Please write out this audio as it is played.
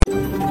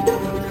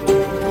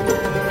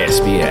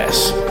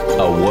SBS,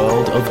 a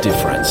world of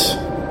difference.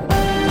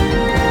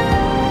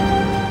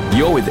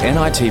 You're with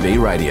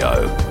NITV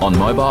Radio, on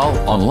mobile,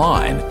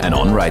 online and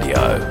on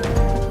radio.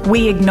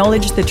 We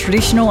acknowledge the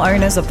traditional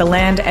owners of the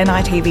land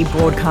NITV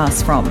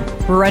broadcasts from,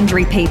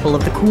 Wurundjeri people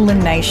of the Kulin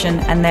Nation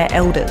and their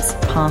elders,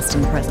 past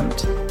and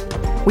present.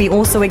 We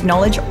also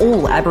acknowledge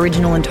all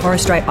Aboriginal and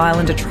Torres Strait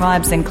Islander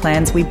tribes and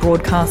clans we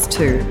broadcast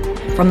to,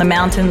 from the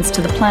mountains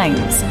to the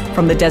plains,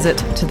 from the desert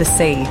to the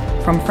sea,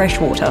 from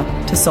freshwater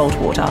to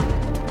saltwater.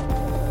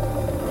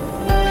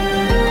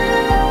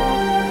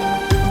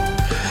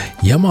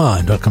 Yama,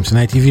 and welcome to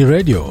NITV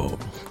Radio.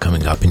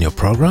 Coming up in your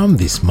program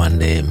this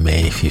Monday,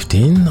 May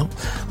 15.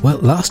 Well,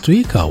 last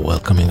week our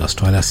Welcoming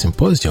Australia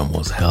Symposium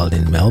was held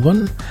in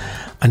Melbourne,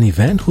 an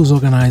event whose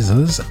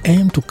organisers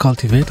aim to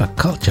cultivate a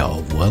culture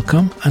of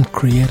welcome and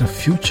create a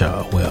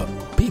future where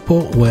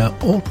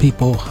all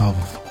people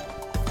have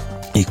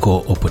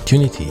equal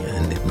opportunity,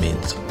 and it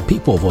means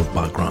people of all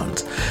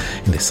backgrounds.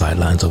 In the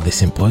sidelines of the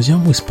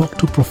symposium, we spoke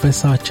to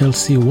Professor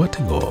Chelsea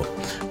Watego,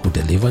 who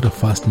delivered a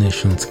First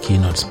Nations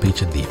keynote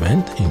speech at the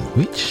event in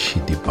which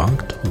she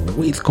debunked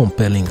with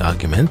compelling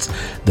arguments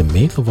the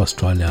myth of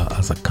Australia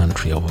as a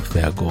country of a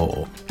fair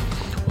go.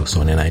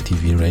 Also on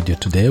NITV Radio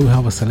today, we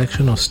have a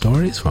selection of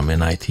stories from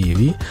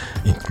NITV,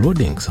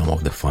 including some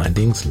of the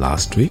findings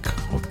last week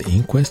of the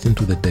inquest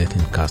into the death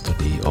in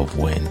custody of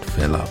Wayne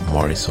Fella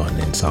Morrison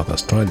in South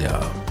Australia.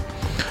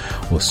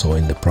 Also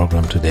in the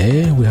program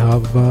today, we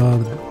have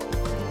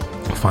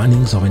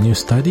findings of a new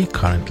study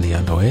currently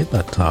underway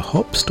that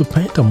hopes to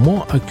paint a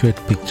more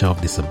accurate picture of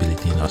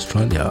disability in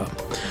Australia.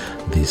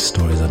 These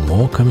stories and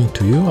more coming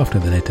to you after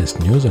the latest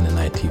news on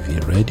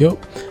NITV Radio,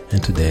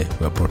 and today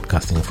we are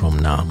broadcasting from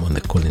Nam on the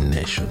Kulin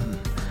Nation.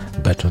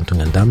 Bertrand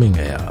Tungandame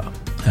here.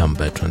 I'm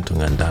Bertrand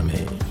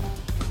Tungandame.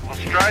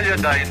 Australia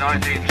Day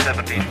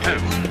 1972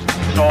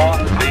 saw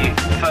the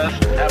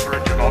first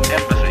Aboriginal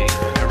embassy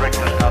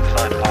erected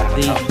outside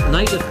Parliament House. The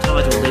native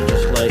title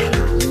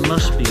legislation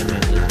must be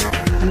amended.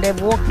 And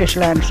they've walked this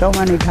land so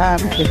many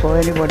times before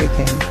anybody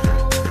came.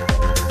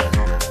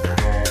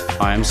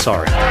 I am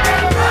sorry.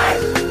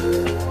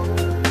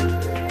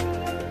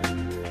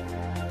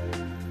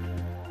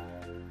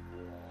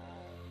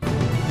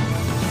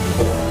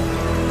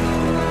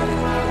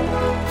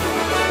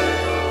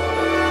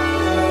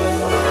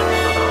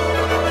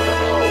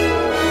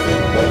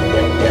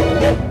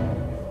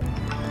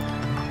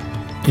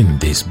 In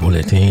this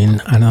bulletin,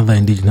 another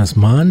Indigenous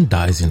man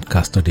dies in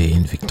custody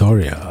in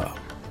Victoria.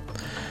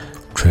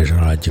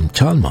 Treasurer Jim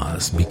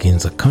Chalmers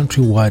begins a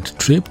countrywide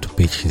trip to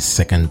pitch his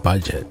second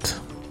budget.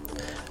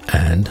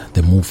 And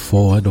the Move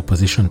Forward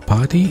opposition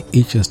party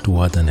inches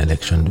towards an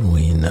election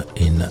win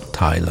in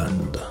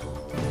Thailand.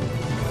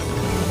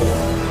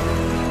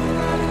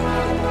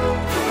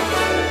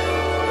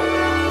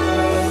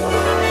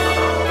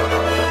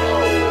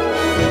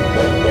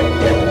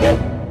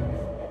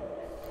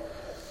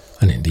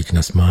 An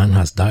Indigenous man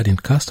has died in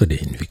custody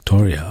in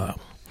Victoria.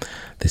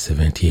 The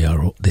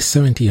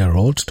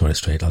 70-year-old Torres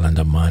Strait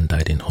Islander man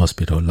died in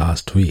hospital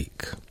last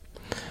week.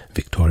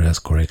 Victoria's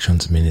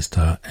Corrections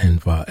Minister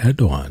Enver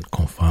Erdogan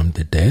confirmed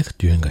the death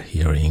during a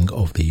hearing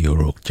of the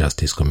Uruk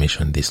Justice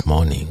Commission this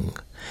morning.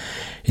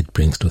 It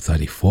brings to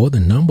 34 the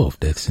number of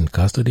deaths in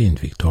custody in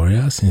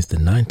Victoria since the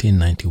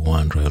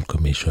 1991 Royal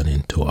Commission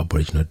into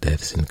Aboriginal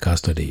deaths in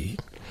custody.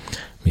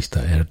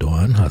 Mr.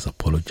 Erdogan has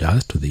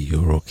apologized to the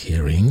Uruk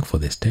hearing for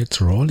the state's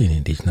role in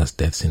Indigenous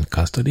deaths in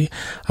custody,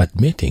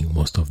 admitting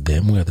most of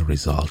them were the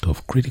result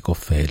of critical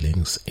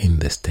failings in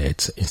the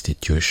state's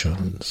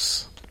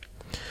institutions.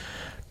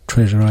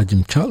 Treasurer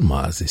Jim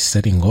Chalmers is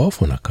setting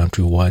off on a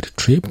countrywide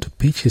trip to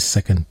pitch his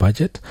second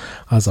budget,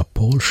 as a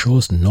poll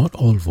shows not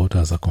all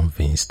voters are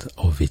convinced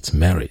of its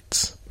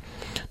merits.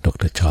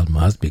 Dr.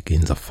 Chalmers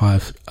begins a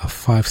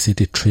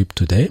five-city trip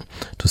today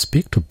to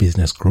speak to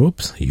business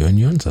groups,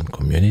 unions and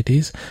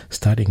communities,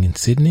 starting in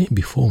Sydney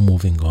before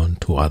moving on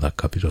to other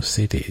capital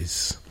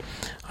cities.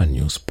 A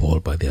news poll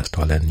by the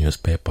Australian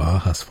newspaper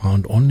has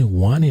found only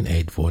 1 in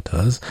 8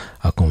 voters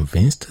are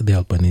convinced the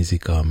Albanese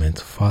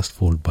government's first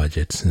full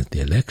budget since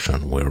the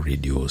election will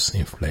reduce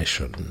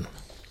inflation.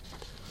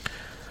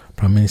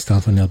 Prime Minister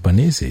Anthony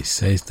Albanese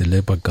says the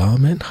Labour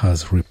government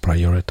has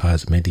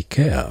reprioritised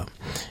Medicare,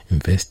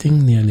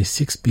 investing nearly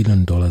 $6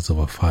 billion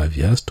over 5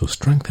 years to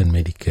strengthen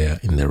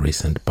Medicare in the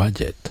recent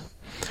budget.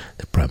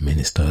 The Prime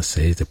Minister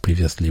says the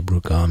previous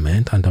Liberal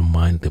government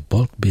undermined the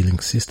bulk billing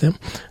system,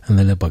 and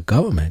the Labour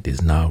government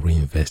is now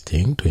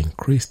reinvesting to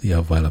increase the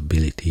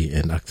availability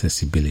and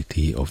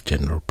accessibility of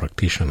general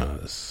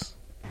practitioners.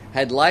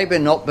 Had Labor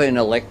not been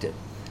elected,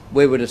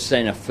 we would have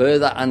seen a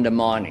further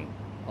undermining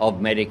of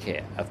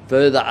Medicare, a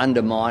further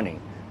undermining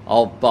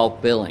of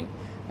bulk billing.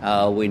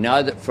 We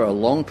know that for a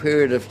long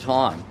period of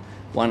time,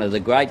 one of the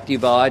great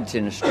divides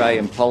in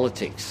Australian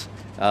politics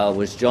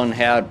was John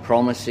Howard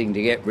promising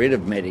to get rid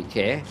of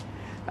Medicare,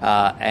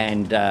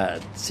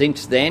 and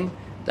since then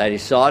they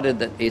decided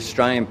that the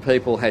Australian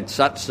people had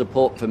such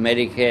support for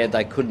Medicare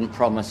they couldn't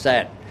promise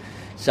that.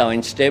 So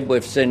instead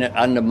we've seen it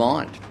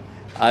undermined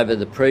over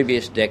the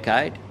previous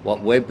decade.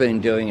 What we've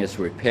been doing is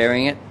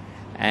repairing it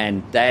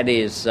and that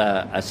is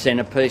a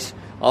centrepiece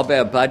of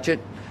our budget,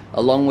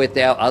 along with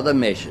our other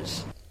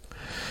measures.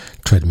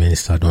 Trade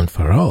Minister Don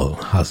Farrell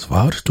has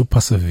vowed to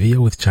persevere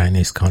with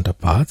Chinese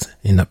counterparts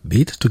in a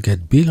bid to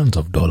get billions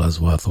of dollars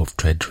worth of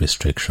trade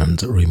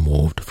restrictions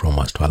removed from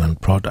Australian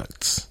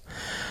products.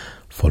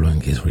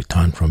 Following his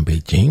return from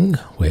Beijing,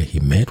 where he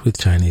met with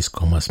Chinese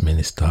Commerce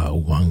Minister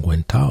Wang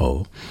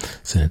Wentao,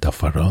 Senator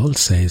Farrell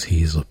says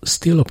he is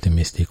still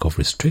optimistic of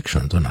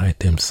restrictions on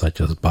items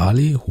such as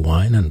barley,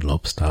 wine and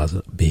lobsters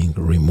being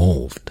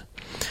removed.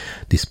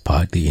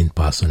 Despite the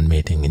in-person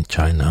meeting in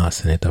China,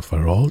 Senator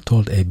Farrell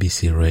told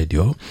ABC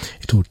Radio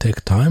it will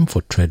take time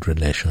for trade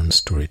relations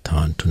to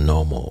return to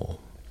normal.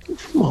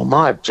 Well,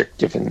 my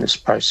objective in this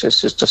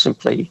process is to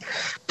simply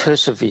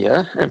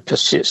persevere and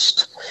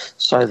persist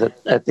so that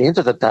at the end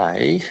of the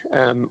day,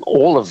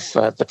 all of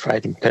the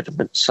trade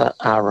impediments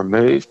are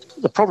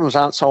removed. The problems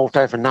aren't solved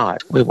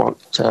overnight. We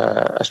want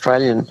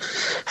Australian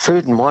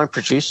food and wine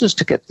producers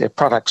to get their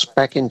products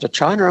back into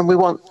China, and we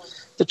want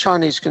the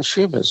Chinese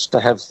consumers to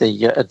have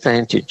the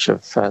advantage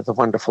of the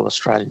wonderful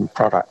Australian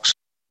products.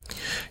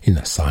 In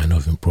a sign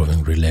of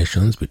improving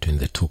relations between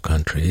the two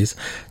countries,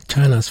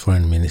 China's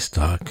Foreign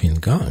Minister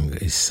Qin Gang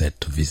is set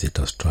to visit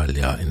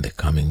Australia in the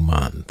coming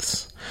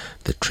months.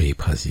 The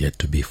trip has yet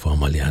to be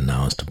formally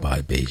announced by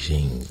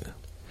Beijing.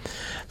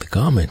 The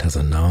government has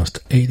announced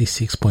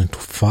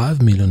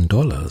 $86.5 million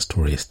to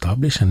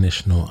re-establish a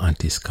national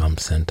anti-scam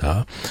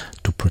centre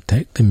to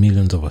protect the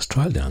millions of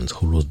Australians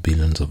who lose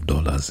billions of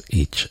dollars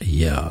each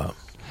year.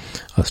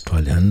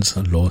 Australians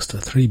lost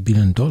 $3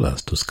 billion to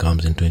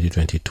scams in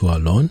 2022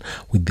 alone,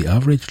 with the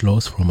average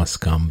loss from a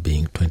scam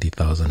being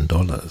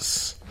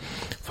 $20,000.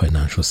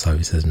 Financial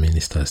Services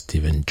Minister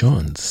Stephen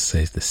Jones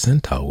says the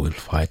centre will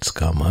fight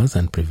scammers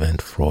and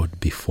prevent fraud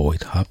before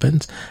it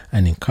happens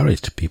and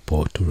encourage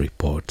people to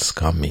report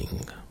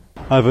scamming.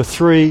 Over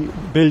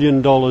 $3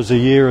 billion a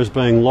year is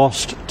being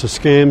lost to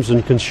scams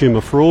and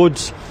consumer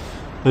frauds,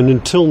 and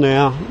until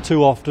now,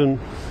 too often,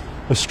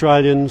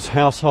 Australians,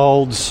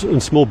 households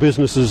and small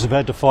businesses have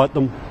had to fight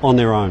them on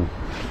their own.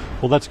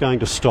 Well, that's going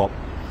to stop.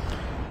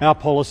 Our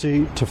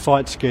policy to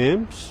fight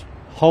scams,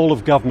 whole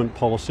of government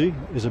policy,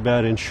 is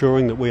about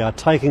ensuring that we are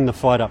taking the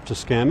fight up to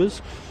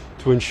scammers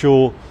to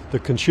ensure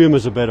that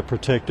consumers are better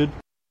protected.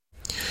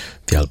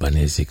 The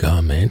Albanese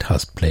government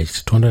has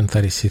pledged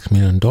 $236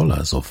 million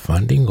of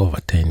funding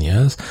over 10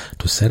 years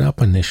to set up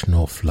a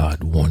national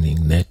flood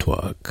warning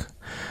network.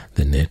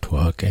 The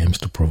network aims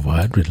to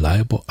provide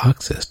reliable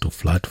access to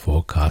flood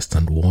forecasts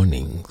and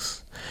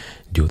warnings.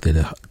 Due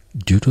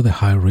to the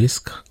high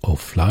risk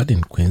of flood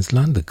in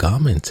Queensland, the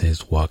government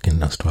says work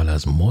in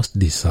Australia's most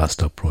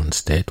disaster-prone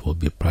state will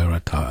be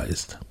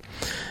prioritised.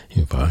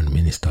 Environment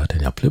Minister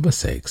Tanya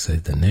Plibersek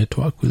says the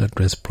network will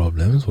address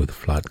problems with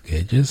flood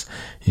gauges,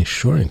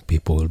 ensuring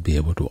people will be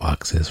able to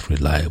access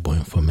reliable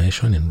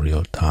information in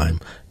real time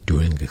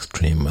during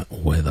extreme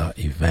weather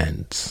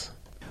events.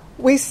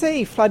 We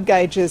see flood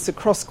gauges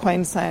across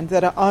Queensland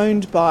that are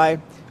owned by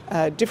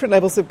different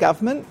levels of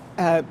government.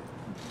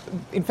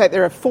 In fact,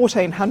 there are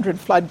 1,400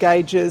 flood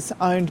gauges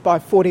owned by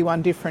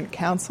 41 different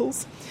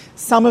councils.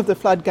 Some of the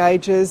flood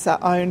gauges are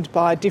owned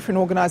by different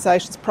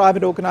organisations,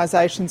 private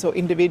organisations or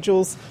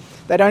individuals.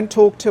 They don't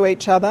talk to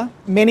each other.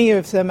 Many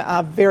of them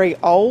are very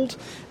old.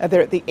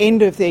 They're at the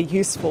end of their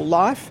useful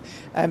life.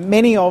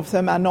 Many of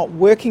them are not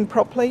working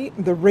properly.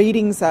 The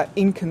readings are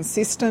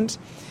inconsistent.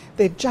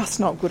 They're just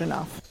not good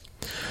enough.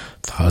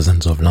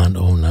 Thousands of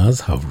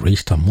landowners have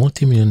reached a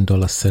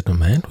multi-million-dollar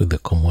settlement with the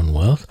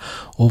Commonwealth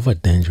over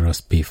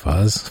dangerous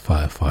PFAS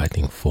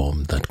firefighting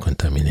foam that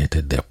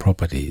contaminated their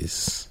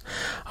properties.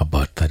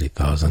 About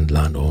 30,000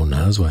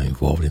 landowners were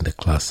involved in the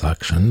class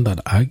action that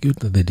argued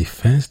that the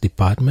Defence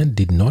Department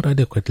did not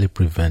adequately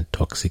prevent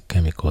toxic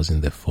chemicals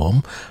in the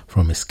foam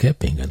from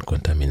escaping and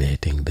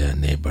contaminating their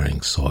neighbouring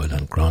soil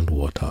and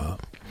groundwater.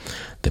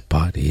 The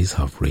parties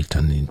have reached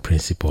an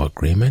in-principle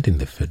agreement in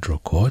the federal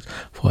court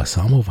for a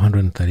sum of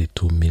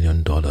 $132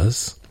 million,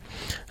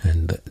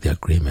 and the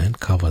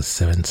agreement covers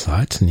 7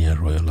 sites near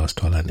Royal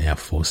Australian Air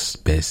Force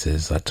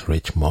bases at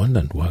Richmond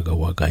and Wagga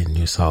Wagga in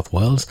New South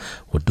Wales,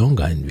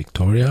 Wodonga in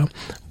Victoria,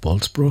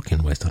 Bolsbrook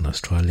in Western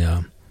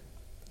Australia,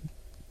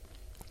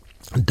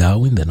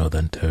 Darwin in the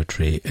Northern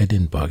Territory,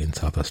 Edinburgh in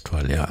South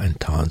Australia, and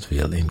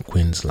Townsville in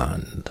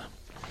Queensland.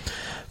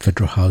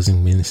 Federal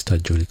Housing Minister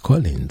Julie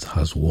Collins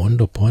has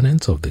warned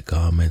opponents of the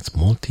government's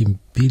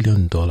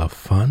multi-billion-dollar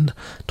fund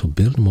to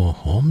build more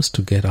homes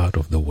to get out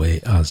of the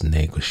way as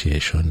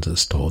negotiations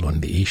stall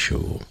on the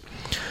issue.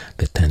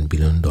 The $10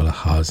 billion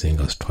Housing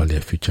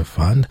Australia Future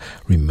Fund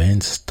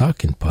remains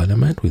stuck in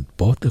Parliament, with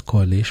both the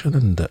Coalition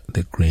and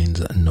the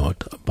Greens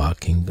not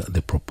backing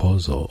the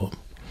proposal.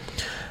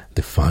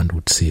 The fund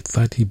would see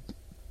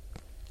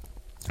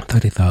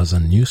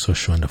 30,000 new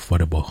social and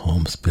affordable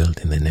homes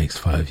built in the next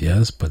 5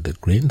 years, but the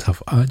Greens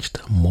have urged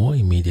more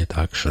immediate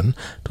action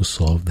to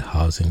solve the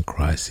housing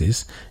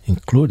crisis,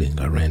 including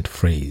a rent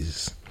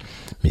freeze.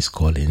 Ms.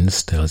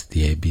 Collins tells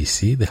the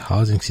ABC the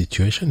housing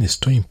situation is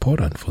too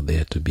important for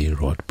there to be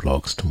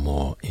roadblocks to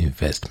more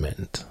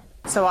investment.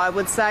 So I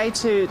would say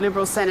to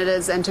Liberal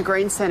senators and to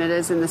Green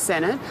senators in the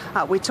Senate,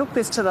 we took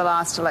this to the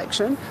last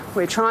election.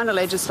 We're trying to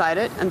legislate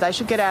it and they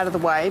should get out of the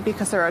way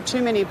because there are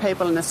too many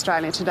people in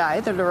Australia today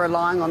that are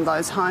relying on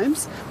those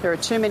homes. There are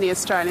too many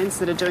Australians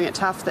that are doing it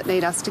tough that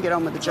need us to get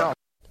on with the job.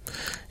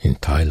 In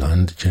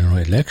Thailand, general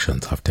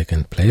elections have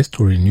taken place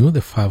to renew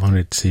the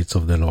 500 seats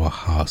of the lower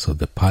house of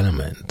the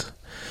parliament.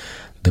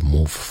 The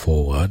Move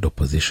Forward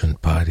opposition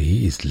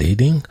party is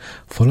leading,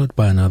 followed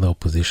by another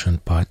opposition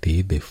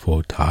party, the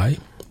Pheu Thai,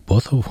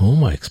 both of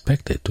whom are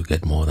expected to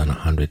get more than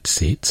 100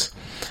 seats,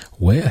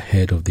 way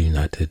ahead of the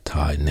United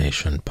Thai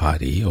Nation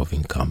party of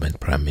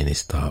incumbent Prime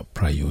Minister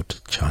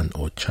Prayut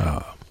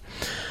Chan-o-cha.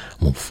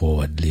 Move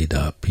Forward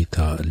leader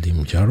Peter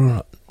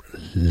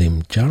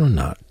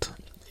Limjaroenrat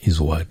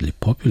is widely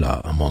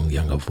popular among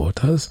younger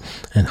voters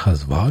and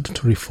has vowed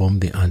to reform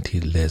the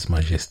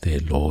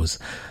anti-lèse-majesté laws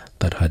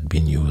that had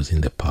been used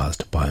in the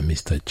past by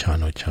Mr.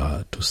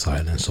 Chan-o-cha to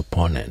silence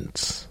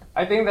opponents.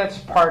 I think that's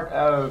part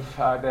of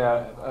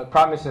the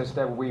promises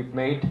that we've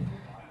made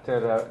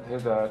to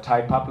the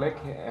Thai public,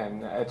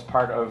 and it's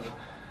part of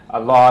a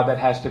law that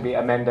has to be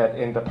amended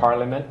in the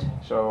parliament.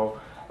 So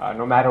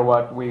no matter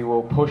what, we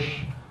will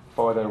push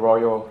for the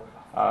royal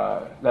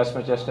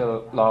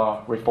lèse-majesté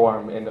law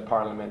reform in the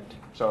parliament.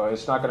 So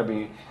it's not going to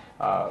be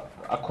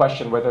a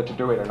question whether to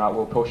do it or not.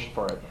 We'll push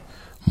for it.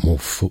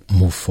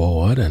 Move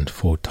Forward and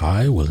Pheu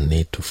Thai will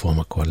need to form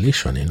a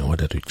coalition in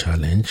order to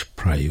challenge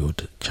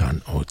Prayut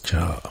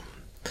Chan-o-cha.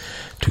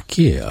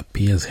 Turkey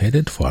appears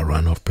headed for a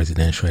runoff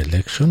presidential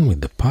election with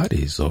the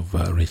parties of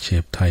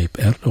Recep Tayyip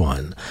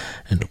Erdogan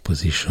and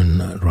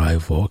opposition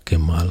rival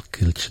Kemal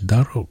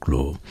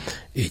Kılıçdaroğlu,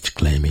 each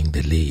claiming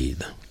the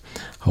lead.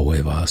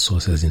 However,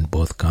 sources in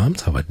both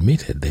camps have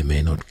admitted they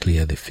may not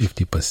clear the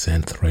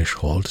 50%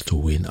 threshold to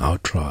win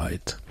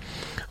outright.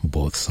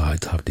 Both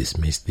sides have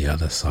dismissed the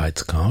other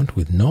side's count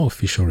with no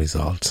official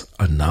results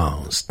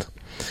announced.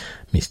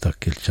 Mr.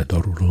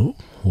 Kılıçdaroğlu,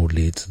 who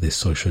leads the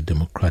Social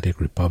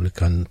Democratic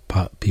Republican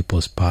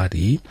People's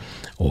Party,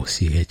 or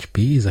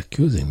CHP, is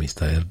accusing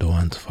Mr.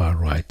 Erdogan's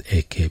far-right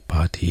AK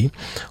party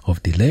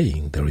of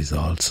delaying the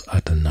results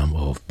at a number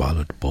of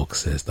ballot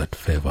boxes that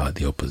favor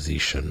the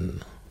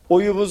opposition.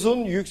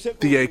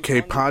 The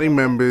AK party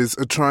members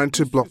are trying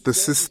to block the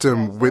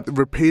system with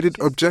repeated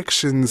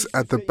objections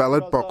at the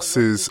ballot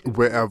boxes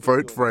where our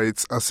vote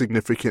rates are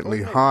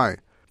significantly high.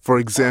 For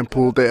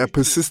example, there are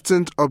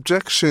persistent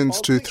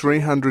objections to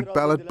 300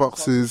 ballot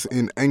boxes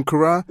in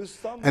Ankara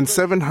and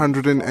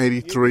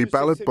 783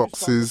 ballot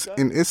boxes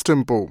in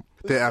Istanbul.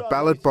 There are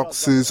ballot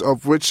boxes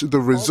of which the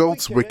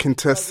results were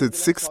contested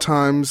 6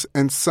 times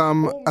and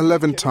some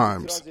 11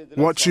 times.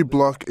 What you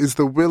block is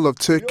the will of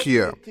Turkey.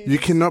 You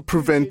cannot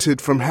prevent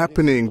it from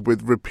happening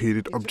with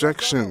repeated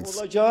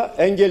objections.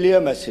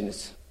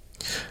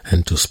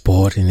 And to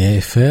sport in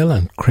AFL,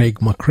 and Craig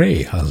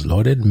McRae has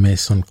lauded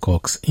Mason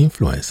Cox's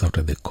influence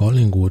after the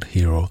Collingwood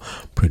hero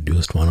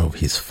produced one of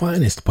his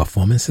finest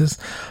performances,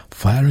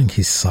 firing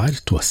his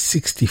side to a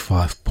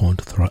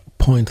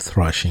 65-point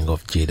thrashing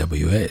of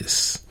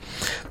GWS.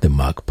 The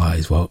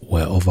Magpies were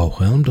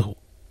overwhelmed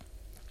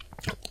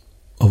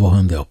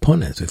their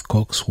opponents, with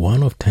Cox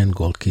one of 10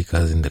 goal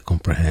kickers in the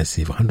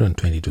comprehensive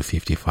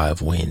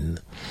 120-55 win.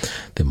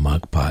 The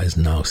Magpies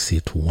now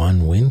sit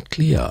 1 win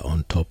clear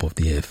on top of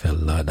the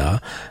AFL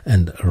ladder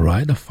and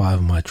ride a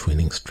 5-match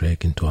winning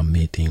streak into a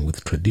meeting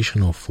with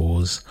traditional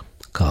foes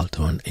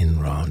Carlton in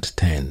round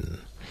 10.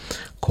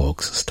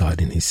 Cox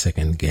starred in his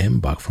second game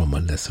back from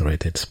a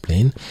lacerated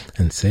spleen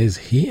and says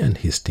he and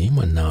his team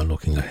are now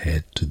looking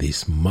ahead to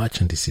this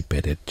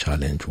much-anticipated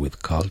challenge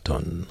with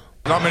Carlton.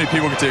 Not many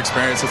people get to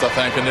experience this, I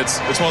think, and it's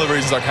one of the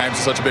reasons I came to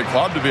such a big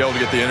club, to be able to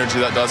get the energy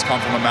that does come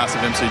from a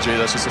massive MCG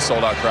that's just a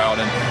sold-out crowd,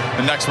 and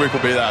next week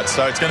will be that.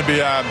 So it's going to be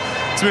a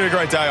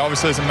great day.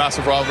 Obviously, it's a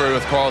massive rivalry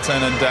with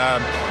Carlton, and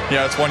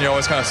it's one you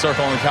always kind of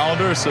circle on the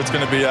calendar. So it's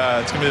going to be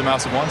a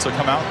massive one. So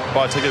come out,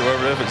 buy a ticket,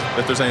 wherever it is,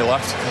 if there's any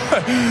left.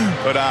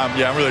 But I'm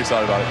really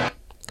excited about it.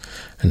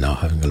 And now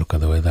having a look at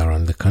the weather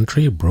around the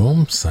country.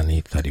 Broome,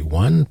 sunny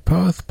 31.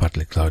 Perth,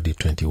 partly cloudy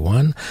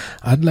 21.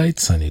 Adelaide,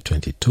 sunny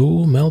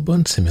 22.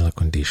 Melbourne, similar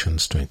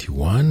conditions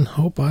 21.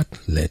 Hobart,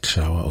 late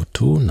shower or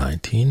 2,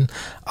 19.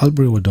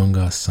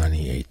 Albury-Wodonga,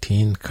 sunny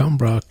 18.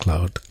 Canberra,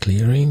 cloud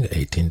clearing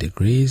 18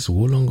 degrees.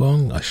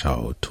 Wollongong, a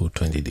shower or 2,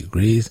 20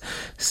 degrees.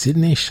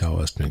 Sydney,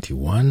 showers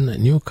 21.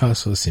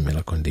 Newcastle,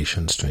 similar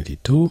conditions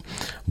 22.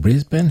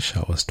 Brisbane,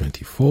 showers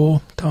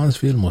 24.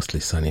 Townsville, mostly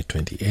sunny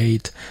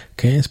 28.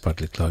 Cairns,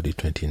 partly cloudy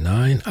 29.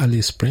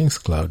 Alice Springs,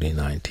 cloudy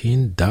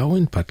 19.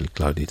 Darwin, partly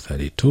cloudy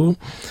 32.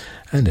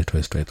 And the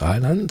Torres Strait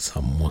Islands,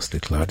 a mostly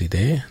cloudy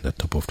day, the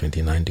top of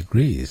 29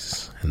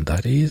 degrees. And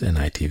that is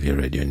NITV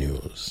Radio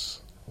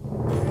News.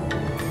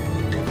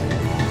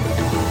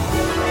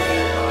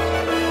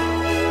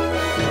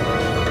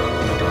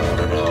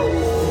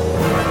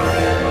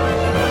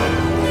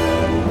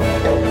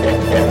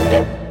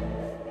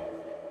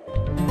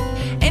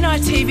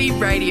 NITV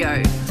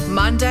Radio,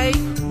 Monday,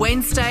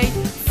 Wednesday,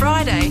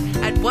 Friday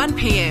at 1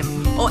 p.m.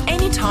 or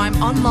anytime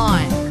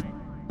online.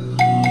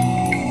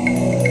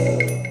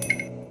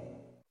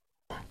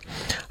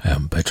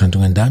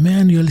 Chantung Ndame,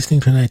 and you're listening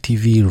to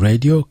NITV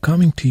Radio,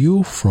 coming to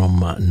you from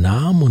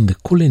Naarm on the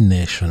Kulin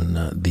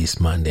Nation this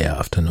Monday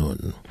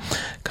afternoon.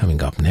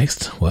 Coming up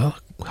next, well,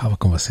 have a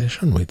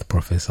conversation with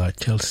Professor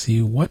Chelsea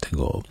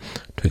Watego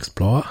to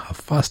explore her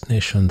First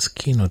Nations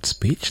keynote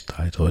speech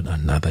titled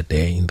Another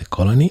Day in the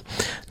Colony,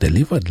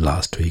 delivered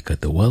last week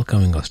at the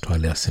Welcoming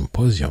Australia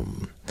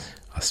Symposium.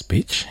 A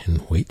speech in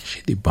which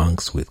she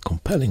debunks with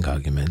compelling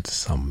arguments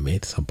some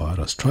myths about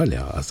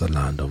Australia as a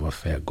land of a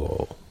fair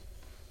go.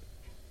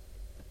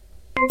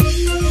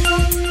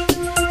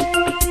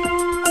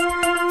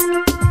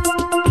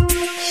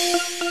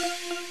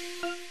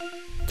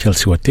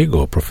 Chelsea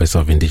Watego, Professor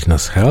of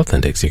Indigenous Health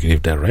and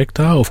Executive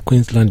Director of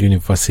Queensland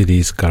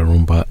University's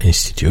Karumba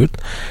Institute,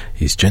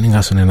 is joining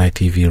us on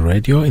NITV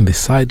Radio in the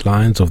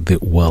sidelines of the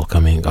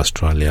Welcoming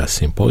Australia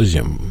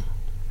Symposium.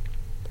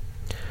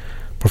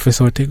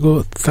 Professor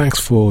Watego, thanks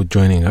for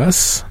joining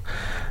us.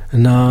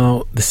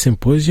 Now, the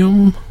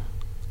symposium,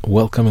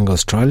 Welcoming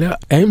Australia,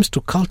 aims to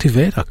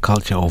cultivate a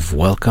culture of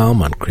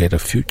welcome and create a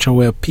future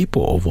where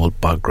people of all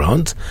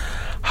backgrounds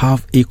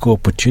have equal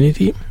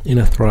opportunity in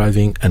a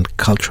thriving and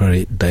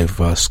culturally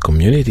diverse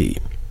community.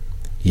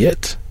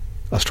 Yet,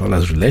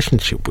 Australia's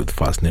relationship with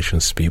First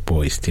Nations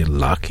people is still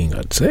lacking,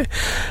 I'd say.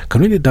 Can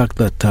we deduct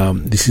that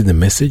this is the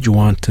message you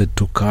wanted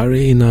to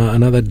carry in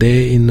Another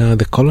Day in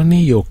the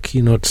Colony, your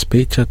keynote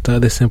speech at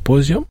the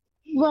symposium?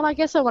 Well, I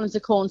guess I wanted to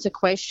call into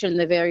question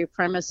the very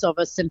premise of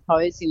a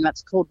symposium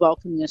that's called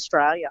Welcoming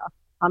Australia.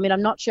 I mean,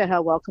 I'm not sure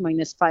how welcoming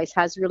this place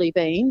has really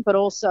been, but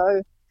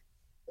also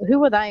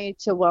who are they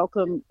to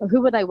welcome?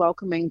 Who are they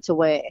welcoming to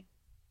where?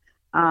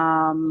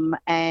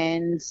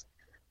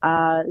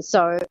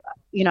 So,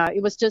 you know,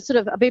 it was just sort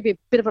of a bit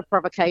of a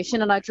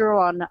provocation, and I drew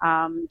on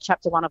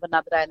Chapter 1 of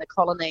Another Day in the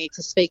Colony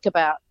to speak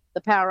about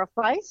the power of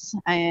place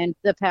and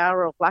the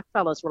power of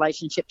blackfellas'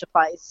 relationship to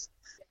place.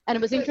 And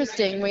it was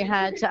interesting, we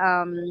had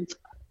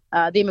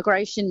the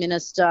Immigration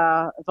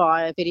Minister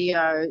via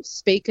video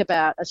speak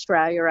about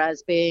Australia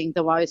as being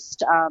the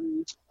most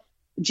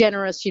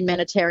generous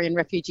humanitarian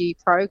refugee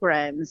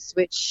programs,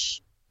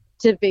 which,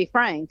 to be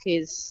frank,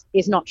 is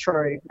not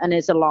true and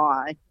is a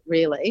lie,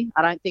 really.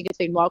 I don't think it's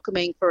been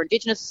welcoming for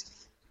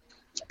Indigenous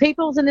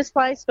peoples in this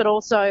place, but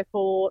also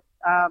for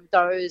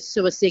those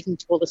who are seeking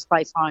to call this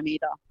place home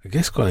either. I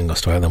guess calling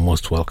Australia the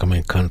most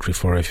welcoming country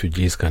for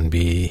refugees can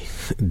be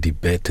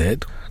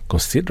debated,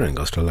 considering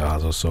Australia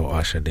has also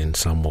ushered in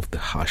some of the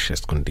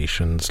harshest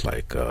conditions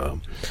like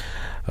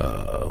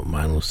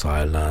Manus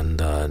Island,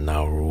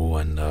 Nauru,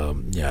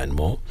 and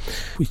more,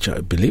 which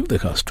I believe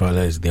that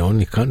Australia is the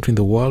only country in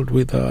the world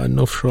with an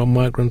offshore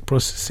migrant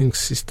processing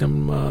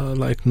system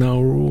like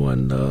Nauru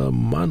and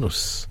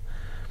Manus.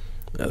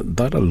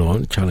 That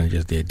alone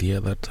challenges the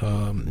idea that,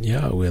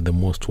 we're the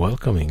most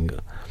welcoming.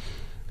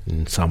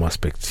 In some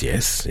aspects,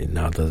 yes. In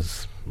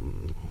others,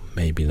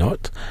 maybe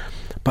not.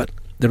 But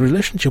the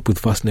relationship with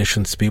First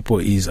Nations people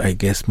is, I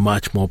guess,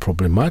 much more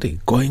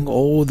problematic, going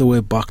all the way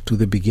back to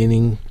the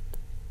beginning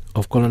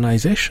of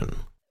colonization.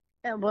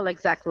 Well,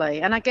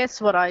 exactly. And I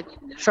guess what I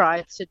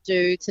tried to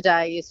do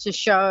today is to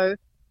show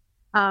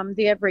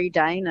the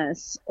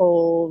everydayness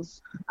of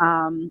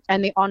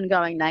and the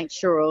ongoing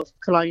nature of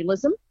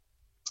colonialism,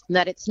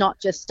 that it's not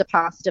just a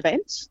past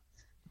event,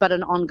 but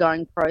an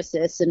ongoing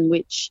process in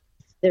which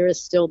there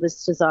is still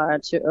this desire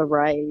to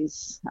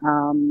erase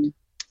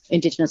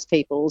Indigenous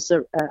peoples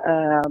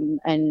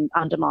and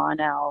undermine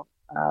our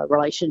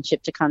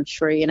relationship to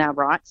country and our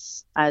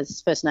rights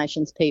as First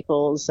Nations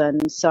peoples.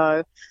 And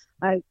so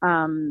I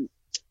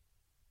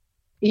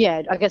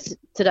guess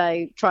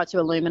today try to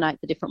illuminate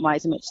the different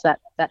ways in which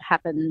that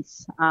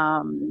happens,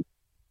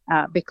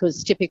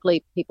 because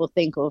typically people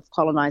think of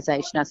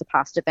colonisation as a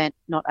past event,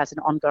 not as an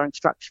ongoing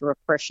structure of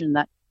oppression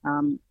that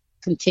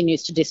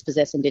continues to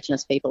dispossess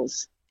Indigenous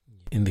peoples.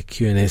 In the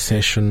Q&A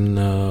session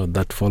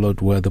that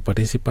followed, were the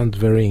participants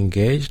very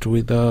engaged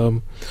with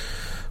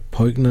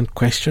poignant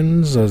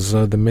questions as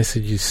the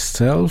message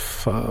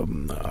itself?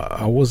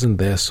 I wasn't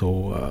there,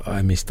 so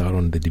I missed out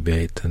on the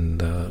debate,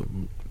 and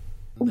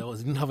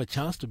didn't have a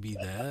chance to be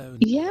there.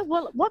 Yeah,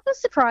 well, what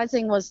was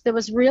surprising was there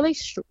was really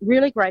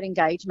great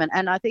engagement,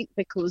 and I think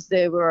because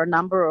there were a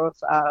number of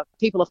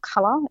people of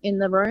colour in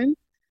the room,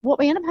 what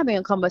we end up having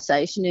a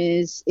conversation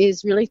is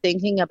really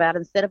thinking about,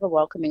 instead of a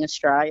welcoming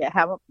Australia,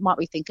 how might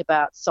we think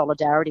about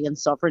solidarity and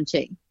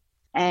sovereignty?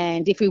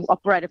 And if we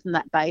operated from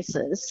that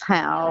basis,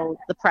 how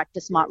the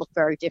practice might look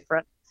very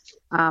different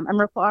and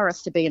require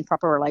us to be in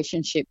proper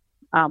relationship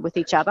with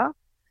each other,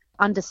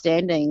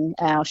 understanding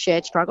our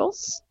shared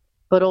struggles,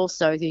 but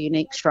also the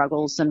unique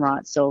struggles and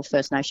rights of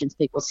First Nations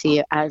peoples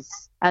here as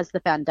the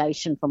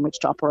foundation from which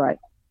to operate.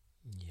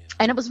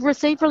 And it was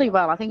received really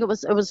well. I think it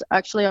was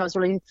actually, I was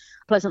really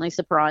pleasantly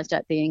surprised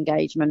at the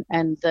engagement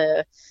and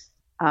the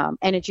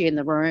energy in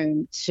the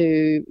room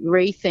to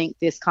rethink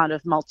this kind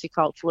of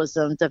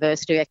multiculturalism,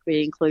 diversity,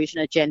 equity, inclusion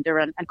agenda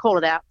and call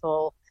it out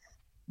for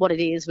what it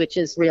is, which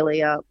is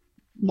really a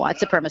white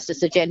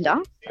supremacist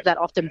agenda that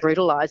often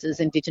brutalises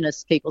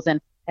Indigenous peoples and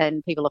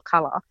and people of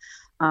colour.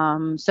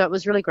 So it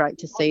was really great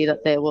to see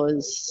that there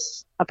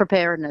was a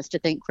preparedness to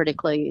think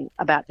critically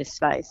about this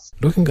space.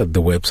 Looking at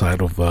the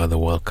website of the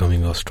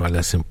Welcoming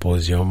Australia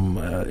Symposium,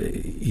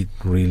 it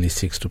really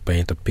seeks to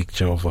paint a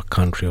picture of a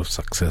country of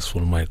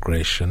successful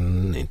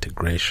migration,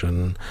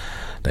 integration,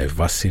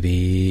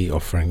 diversity,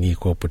 offering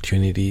equal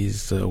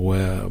opportunities,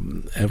 where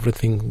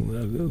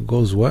everything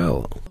goes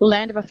well.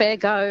 Land of a fair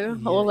go,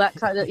 all that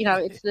kind of,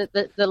 it's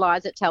the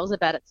lies it tells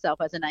about itself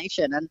as a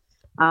nation. And,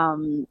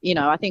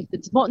 I think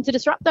it's important to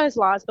disrupt those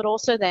lies, but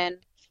also then,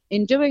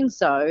 in doing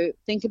so,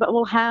 think about,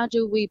 well, how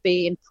do we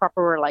be in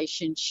proper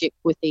relationship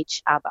with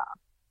each other?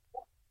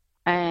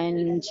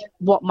 And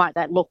what might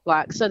that look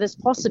like? So there's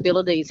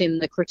possibilities in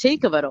the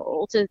critique of it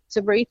all to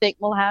rethink,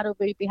 well, how do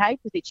we behave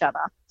with each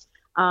other?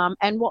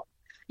 And what,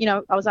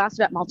 I was asked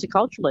about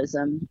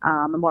multiculturalism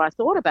and what I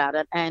thought about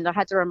it, and I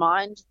had to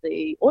remind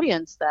the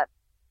audience that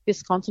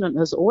this continent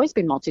has always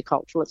been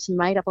multicultural. It's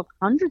made up of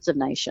hundreds of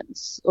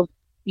nations, of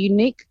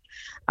unique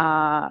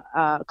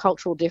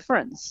cultural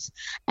difference,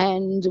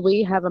 and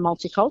we have a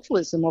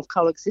multiculturalism of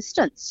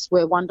coexistence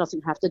where one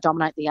doesn't have to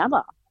dominate the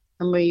other,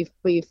 and we've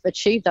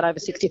achieved that over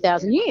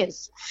 60,000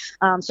 years.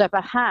 So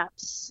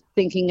perhaps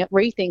rethinking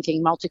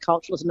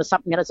multiculturalism as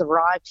something that has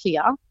arrived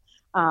here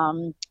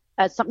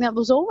as something that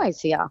was always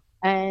here,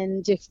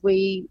 and if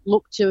we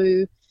look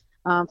to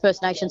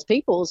First Nations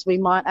peoples, we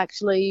might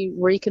actually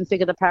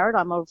reconfigure the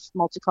paradigm of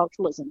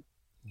multiculturalism.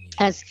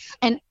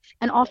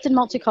 And often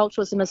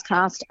multiculturalism is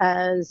cast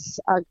as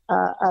a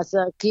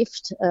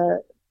gift,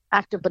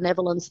 act of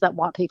benevolence that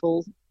white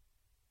people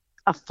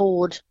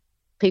afford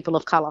people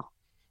of colour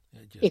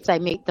if they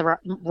meet the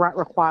right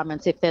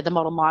requirements, if they're the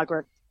model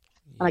migrant.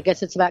 And I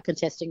guess it's about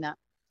contesting that.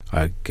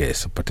 I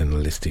guess a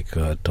paternalistic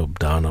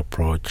top-down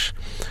approach.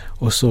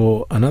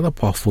 Also, another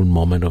powerful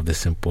moment of the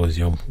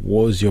symposium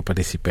was your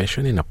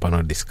participation in a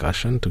panel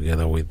discussion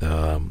together with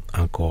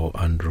Uncle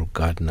Andrew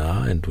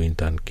Gardner and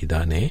Winton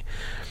Kidane.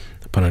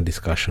 A panel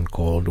discussion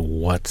called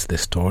What's the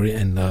Story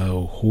and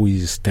Who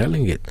is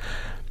Telling It?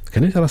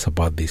 Can you tell us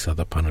about this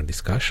other panel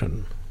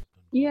discussion?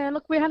 Yeah,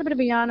 look, we had a bit of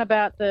a yarn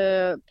about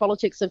the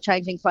politics of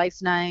changing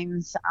place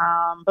names,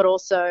 but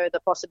also the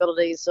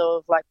possibilities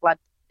of black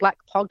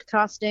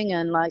podcasting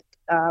and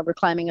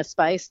reclaiming a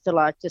space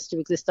to just to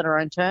exist on our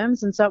own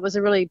terms. And so it was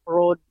a really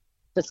broad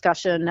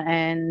discussion,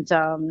 and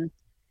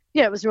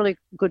it was really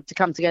good to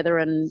come together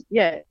and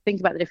think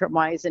about the different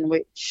ways in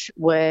which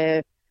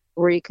we're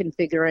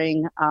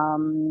reconfiguring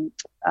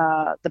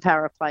the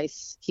power of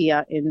place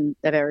here in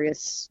the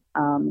various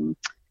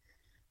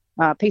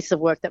pieces of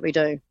work that we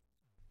do.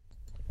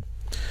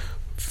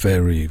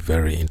 Very,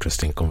 very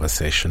interesting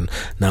conversation.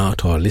 Now,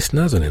 to our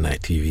listeners on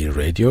NITV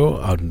Radio,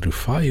 I would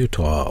refer you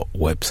to our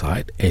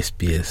website,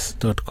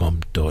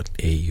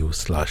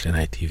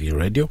 sbs.com.au/NITV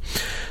Radio,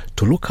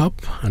 to look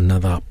up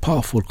another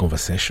powerful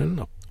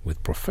conversation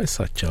with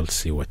Professor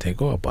Chelsea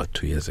Watego about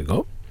 2 years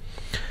ago,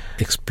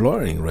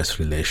 exploring race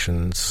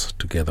relations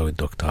together with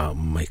Dr.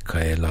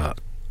 Michaela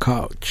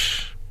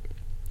Couch.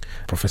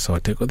 Professor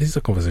Watego, this is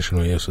a conversation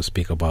where you also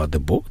speak about the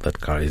book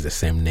that carries the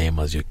same name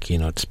as your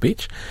keynote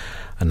speech,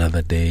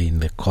 Another Day in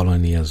the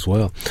Colony as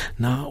well.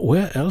 Now,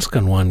 where else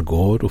can one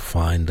go to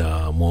find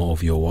more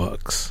of your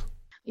works?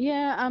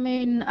 Yeah, I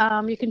mean,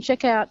 you can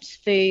check out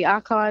the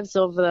archives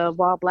of the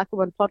Wild Black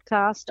Woman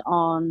podcast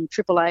on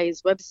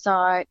AAA's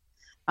website.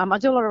 I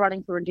do a lot of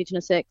writing for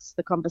Indigenous X,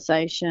 The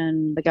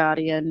Conversation, The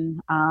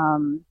Guardian,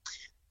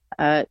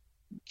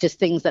 just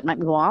things that make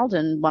me wild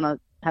and want to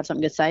have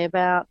something to say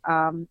about.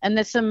 And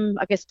there's some,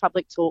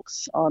 public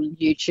talks on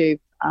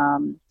YouTube.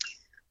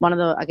 One of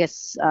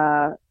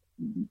the,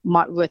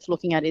 might be worth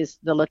looking at is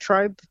the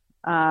Latrobe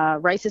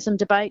racism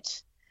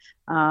debate.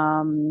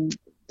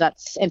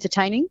 That's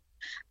entertaining.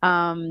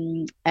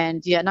 And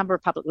a number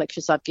of public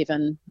lectures I've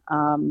given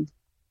might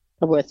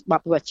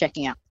be worth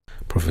checking out.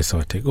 Professor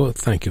Watego,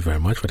 thank you very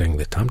much for taking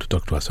the time to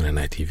talk to us on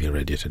NITV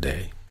Radio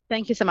today.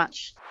 Thank you so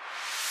much.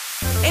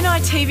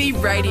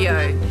 NITV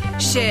Radio.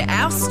 Share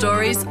our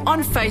stories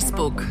on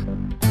Facebook.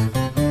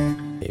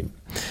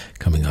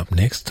 Coming up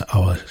next,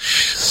 our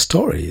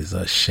stories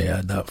are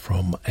shared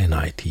from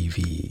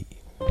NITV.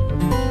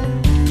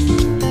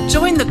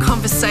 Join the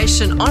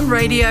conversation on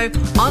radio,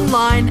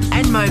 online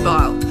and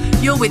mobile.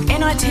 You're with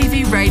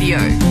NITV Radio.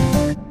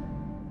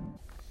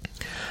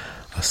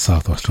 A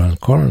South Australian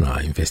coroner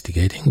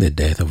investigating the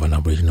death of an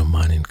Aboriginal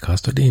man in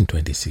custody in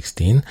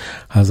 2016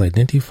 has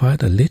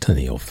identified a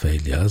litany of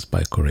failures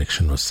by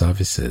correctional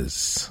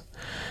services.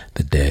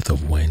 The death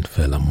of Wayne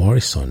Fella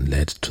Morrison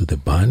led to the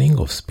banning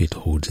of spit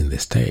hoods in the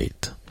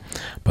state,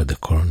 but the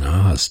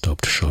coroner has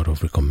stopped short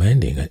of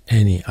recommending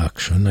any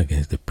action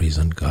against the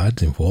prison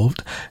guards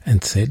involved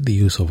and said the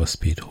use of a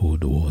spit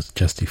hood was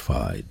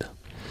justified.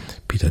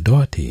 Peter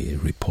Doherty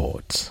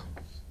reports.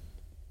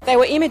 They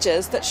were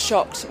images that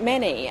shocked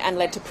many and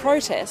led to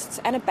protests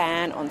and a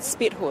ban on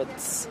spit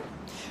hoods.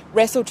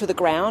 Wrestled to the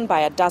ground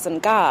by a dozen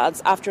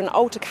guards after an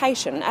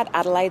altercation at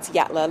Adelaide's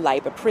Yatala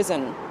Labor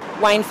Prison.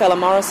 Wayne Fella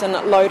Morrison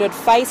loaded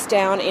face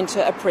down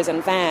into a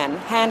prison van,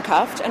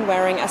 handcuffed and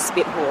wearing a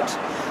spit hood.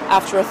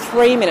 After a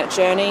 3-minute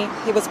journey,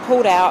 he was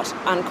pulled out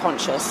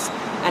unconscious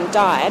and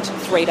died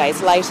 3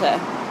 days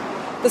later.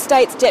 The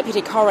state's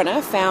deputy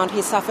coroner found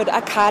he suffered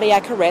a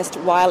cardiac arrest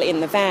while in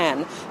the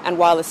van, and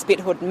while the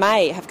spithood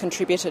may have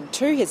contributed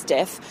to his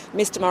death,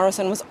 Mr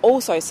Morrison was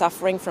also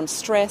suffering from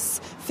stress,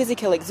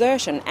 physical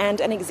exertion and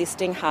an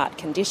existing heart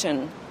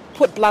condition.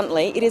 Put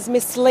bluntly, it is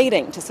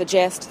misleading to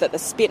suggest that the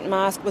spit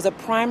mask was a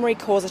primary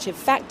causative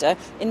factor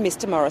in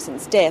Mr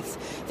Morrison's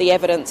death. The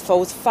evidence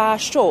falls far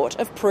short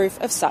of proof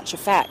of such a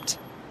fact.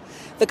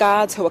 The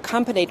guards who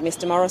accompanied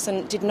Mr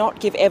Morrison did not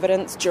give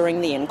evidence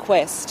during the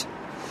inquest.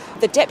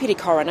 The Deputy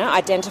Coroner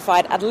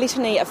identified a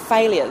litany of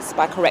failures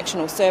by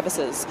correctional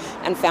services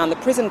and found the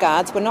prison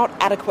guards were not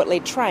adequately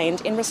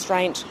trained in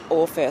restraint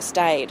or first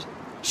aid.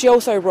 She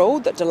also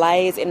ruled that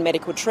delays in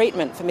medical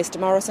treatment for Mr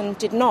Morrison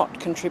did not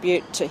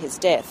contribute to his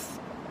death.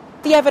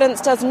 The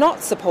evidence does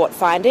not support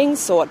findings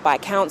sought by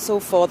counsel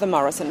for the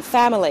Morrison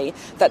family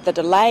that the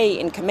delay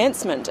in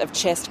commencement of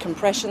chest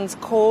compressions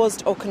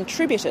caused or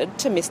contributed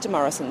to Mr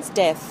Morrison's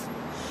death.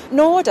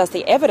 Nor does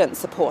the evidence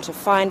support a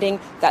finding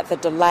that the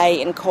delay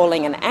in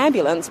calling an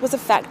ambulance was a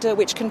factor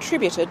which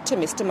contributed to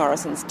Mr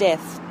Morrison's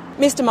death.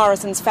 Mr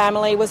Morrison's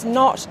family was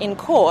not in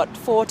court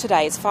for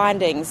today's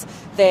findings.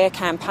 Their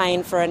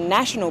campaign for a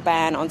national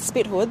ban on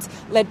spithoods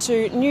led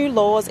to new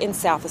laws in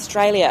South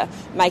Australia,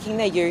 making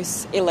their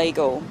use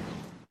illegal.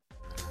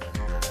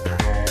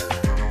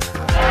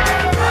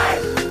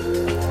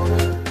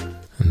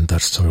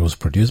 That story was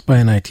produced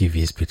by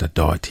NITV's Peter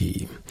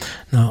Doherty.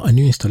 Now, a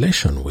new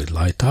installation will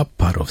light up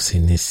part of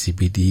Sydney's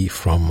CBD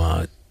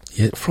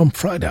from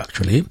Friday,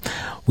 actually,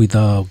 with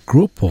a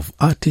group of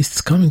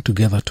artists coming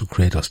together to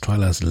create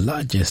Australia's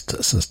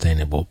largest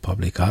sustainable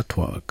public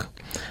artwork.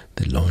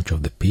 The launch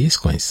of the piece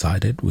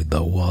coincided with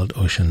the World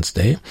Oceans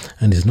Day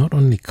and is not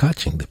only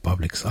catching the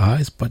public's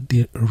eyes, but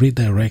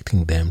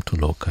redirecting them to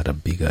look at a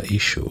bigger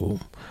issue.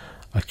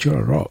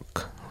 Arturo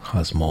Rock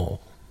has more.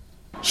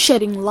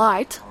 Shedding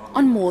light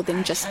on more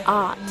than just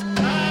art.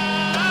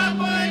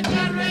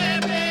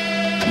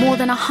 More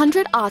than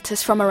 100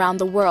 artists from around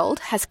the world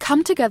has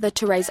come together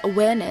to raise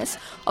awareness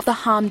of the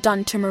harm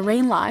done to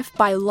marine life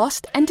by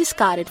lost and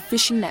discarded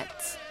fishing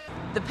nets.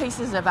 The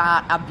pieces of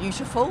art are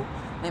beautiful.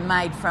 They're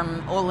made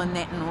from all the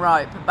net and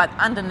rope, but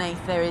underneath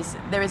there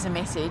is a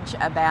message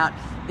about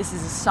this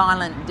is a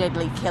silent,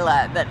 deadly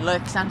killer that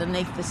lurks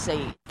underneath the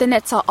sea. The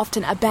nets are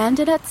often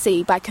abandoned at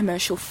sea by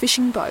commercial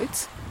fishing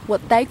boats,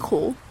 what they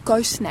call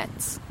ghost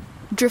nets,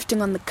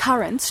 drifting on the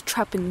currents,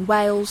 trapping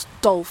whales,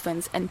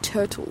 dolphins and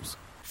turtles.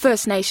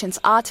 First Nations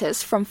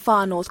artists from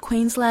far north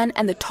Queensland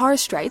and the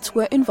Torres Straits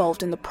were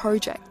involved in the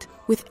project,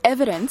 with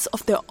evidence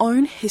of their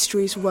own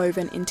histories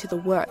woven into the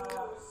work.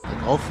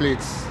 Hopefully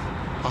it's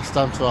passed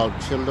down to our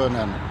children,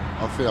 and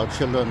hopefully our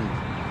children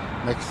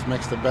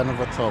makes the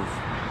benefit of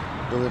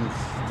doing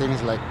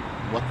things like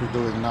what we're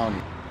doing now.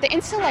 The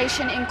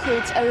installation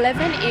includes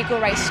 11 eagle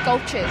ray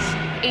sculptures,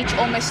 each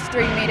almost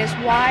 3 metres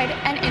wide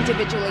and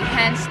individually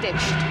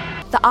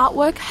hand-stitched. The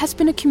artwork has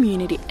been a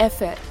community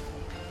effort,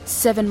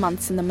 7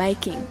 months in the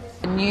making.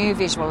 New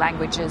visual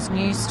languages,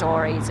 new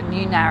stories,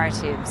 new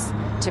narratives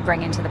to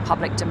bring into the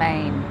public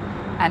domain.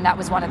 And that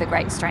was one of the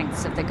great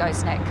strengths of the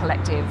GhostNet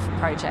Collective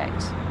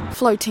project.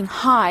 Floating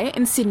high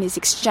in Sydney's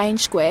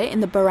Exchange Square in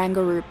the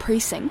Barangaroo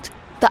precinct,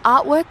 the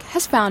artwork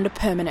has found a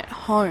permanent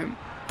home,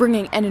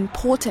 bringing an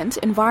important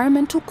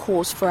environmental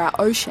cause for our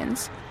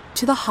oceans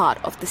to the heart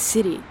of the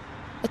city.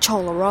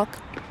 Achola Rock,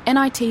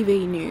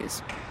 NITV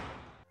News.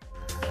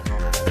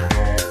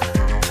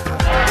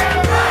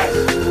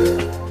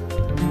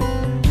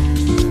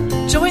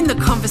 Join the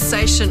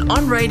conversation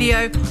on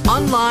radio,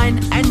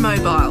 online and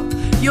mobile.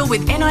 You're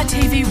with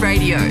NITV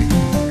Radio.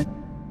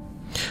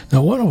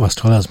 Now, one of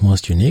Australia's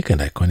most unique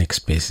and iconic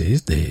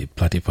species, the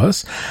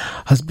platypus,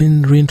 has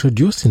been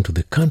reintroduced into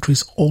the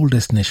country's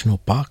oldest national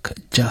park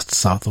just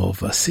south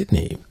of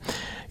Sydney.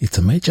 It's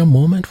a major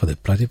moment for the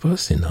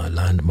platypus in a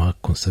landmark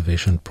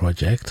conservation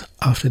project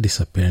after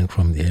disappearing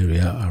from the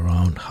area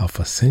around half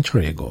a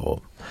century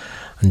ago.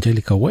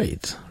 Angelica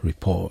Wade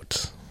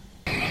reports.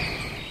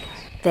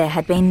 There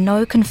had been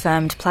no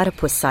confirmed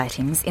platypus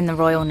sightings in the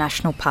Royal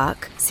National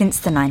Park since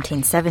the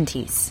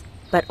 1970s.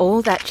 But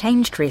all that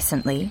changed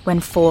recently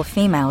when 4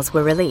 females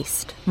were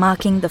released,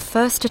 marking the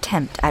first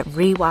attempt at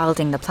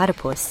rewilding the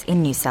platypus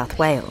in New South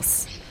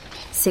Wales.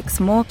 6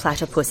 more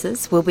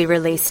platypuses will be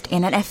released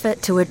in an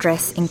effort to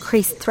address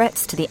increased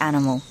threats to the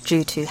animal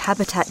due to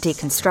habitat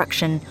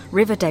deconstruction,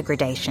 river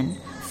degradation,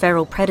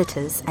 feral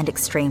predators and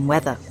extreme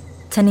weather.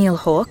 Tennille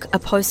Hawke, a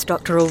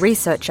postdoctoral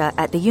researcher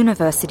at the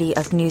University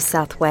of New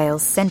South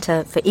Wales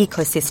Centre for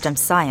Ecosystem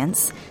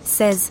Science,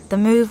 says the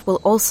move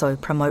will also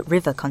promote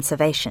river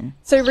conservation.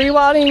 So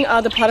rewilding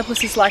the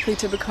platypus is likely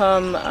to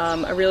become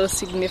a really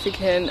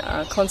significant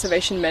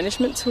conservation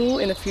management tool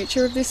in the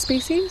future of this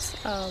species.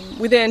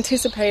 With the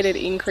anticipated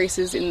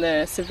increases in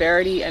the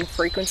severity and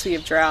frequency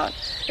of drought,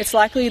 it's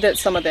likely that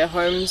some of their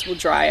homes will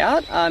dry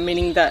out,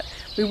 meaning that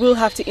we will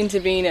have to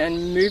intervene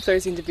and move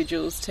those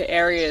individuals to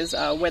areas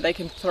where they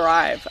can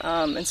thrive.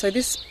 And so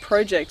this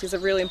project is a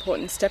really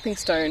important stepping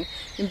stone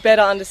in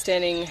better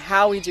understanding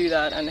how we do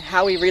that and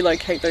how we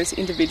relocate those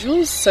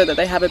individuals so that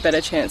they have a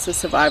better chance of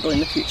survival in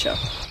the future.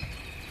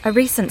 A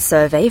recent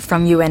survey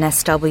from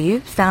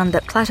UNSW found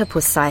that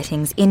platypus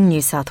sightings in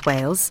New South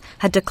Wales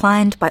had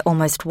declined by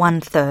almost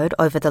 1/3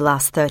 over the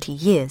last 30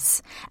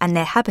 years, and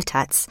their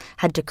habitats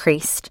had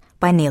decreased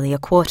by nearly a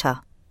quarter.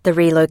 The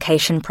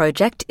relocation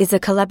project is a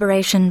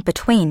collaboration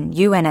between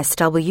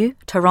UNSW,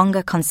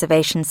 Taronga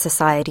Conservation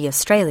Society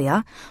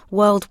Australia,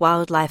 World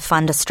Wildlife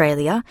Fund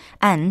Australia,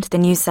 and the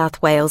New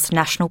South Wales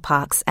National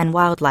Parks and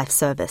Wildlife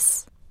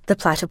Service. The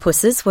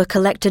platypuses were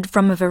collected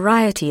from a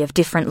variety of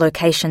different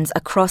locations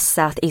across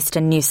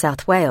southeastern New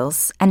South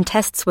Wales, and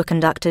tests were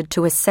conducted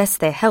to assess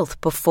their health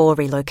before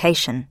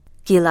relocation.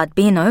 Gilad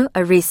Bino,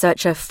 a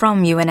researcher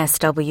from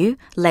UNSW,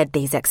 led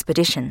these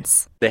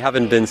expeditions. They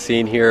haven't been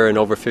seen here in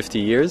over 50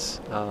 years,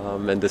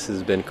 and this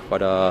has been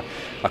quite a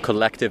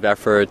collective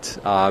effort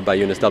by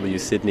UNSW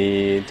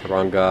Sydney,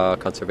 Taronga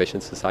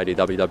Conservation Society,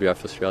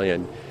 WWF Australia,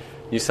 and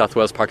New South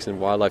Wales Parks and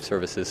Wildlife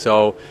Services.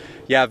 So,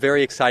 yeah,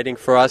 very exciting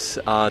for us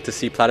to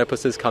see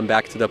platypuses come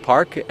back to the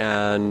park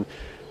and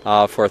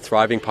for a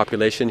thriving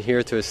population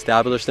here to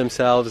establish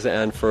themselves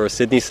and for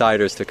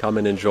Sydney-siders to come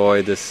and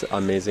enjoy this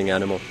amazing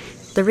animal.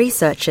 The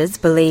researchers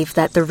believe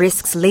that the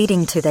risks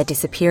leading to their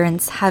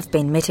disappearance have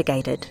been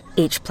mitigated.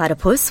 Each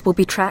platypus will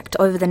be tracked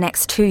over the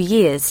next 2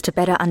 years to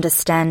better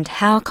understand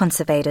how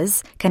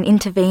conservators can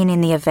intervene in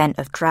the event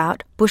of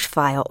drought,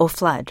 bushfire or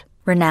flood.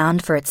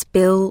 Renowned for its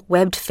bill,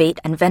 webbed feet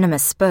and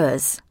venomous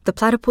spurs, the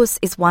platypus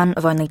is one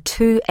of only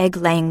 2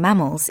 egg-laying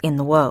mammals in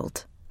the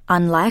world.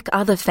 Unlike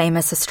other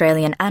famous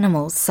Australian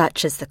animals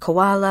such as the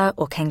koala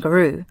or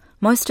kangaroo,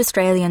 most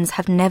Australians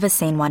have never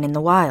seen one in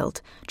the wild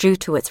due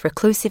to its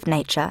reclusive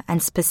nature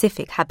and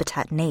specific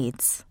habitat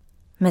needs.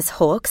 Ms.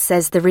 Hawke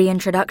says the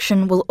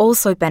reintroduction will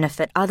also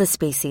benefit other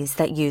species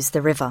that use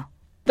the river.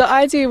 The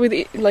idea with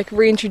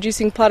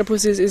reintroducing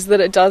platypuses is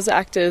that it does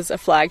act as a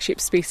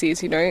flagship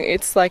species,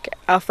 It's like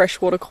our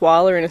freshwater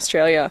koala in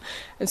Australia.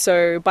 And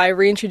so by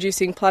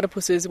reintroducing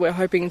platypuses, we're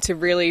hoping to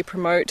really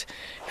promote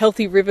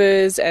healthy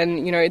rivers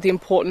and, the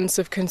importance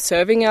of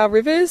conserving our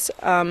rivers,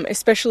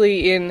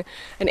 especially in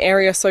an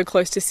area so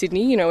close to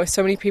Sydney, where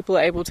so many people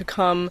are able to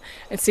come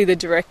and see the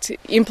direct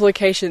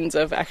implications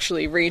of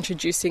actually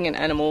reintroducing an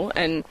animal.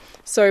 And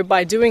so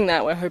by doing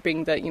that, we're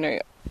hoping that,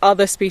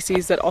 other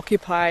species that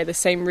occupy the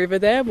same river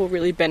there will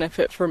really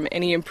benefit from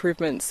any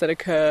improvements that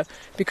occur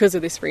because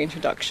of this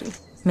reintroduction.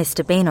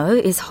 Mr. Bino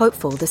is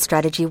hopeful the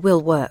strategy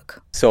will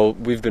work. So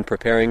we've been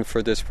preparing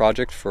for this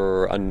project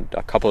for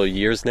a couple of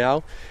years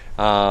now.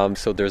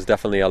 So there's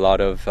definitely a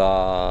lot of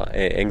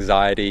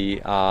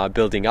anxiety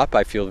building up.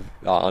 I feel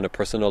on a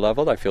personal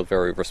level, I feel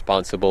very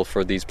responsible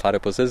for these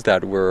platypuses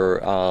that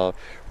we're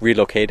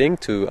relocating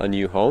to a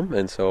new home,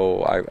 and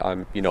so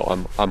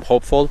I'm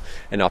hopeful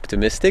and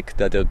optimistic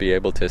that they'll be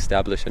able to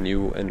establish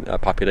a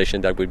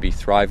population that would be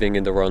thriving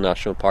in the Royal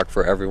National Park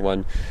for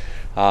everyone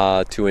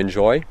to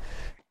enjoy.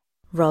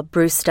 Rob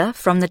Brewster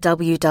from the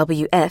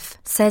WWF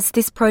says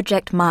this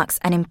project marks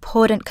an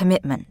important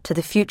commitment to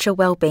the future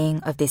well-being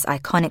of this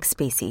iconic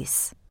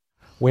species.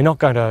 We're not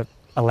going to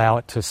allow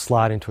it to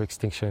slide into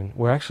extinction.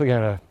 We're actually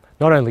going to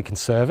not only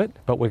conserve it,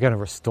 but we're going to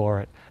restore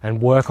it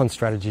and work on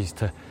strategies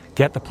to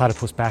get the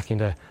platypus back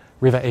into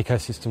river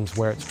ecosystems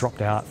where it's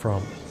dropped out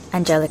from.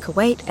 Angelica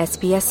Waite,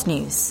 SBS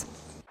News.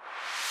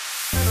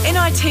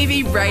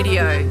 NITV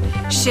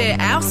Radio. Share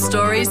our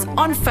stories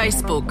on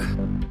Facebook.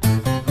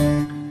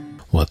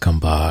 Welcome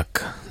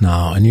back.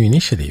 Now, a new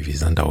initiative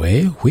is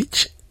underway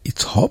which,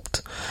 it's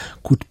hoped,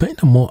 could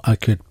paint a more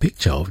accurate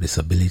picture of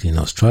disability in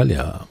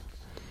Australia.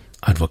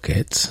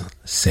 Advocates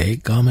say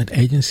government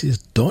agencies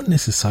don't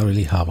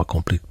necessarily have a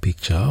complete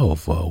picture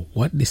of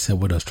what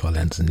disabled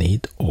Australians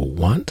need or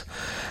want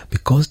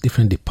because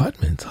different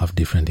departments have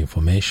different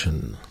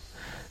information.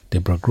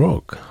 Deborah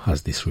Grogg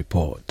has this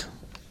report.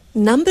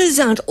 Numbers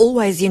aren't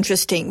always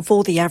interesting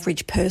for the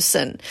average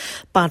person,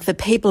 but for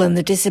people in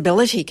the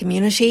disability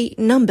community,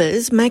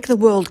 numbers make the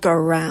world go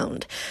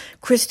round.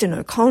 Kristen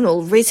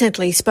O'Connell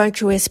recently spoke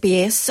to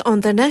SBS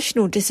on the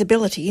National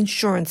Disability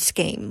Insurance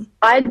Scheme.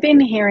 I'd been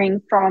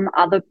hearing from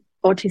other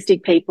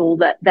autistic people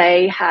that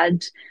they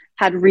had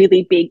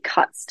really big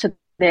cuts to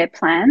their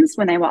plans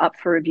when they were up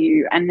for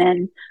review, and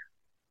then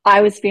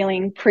I was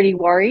feeling pretty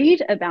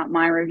worried about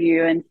my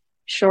review, and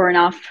sure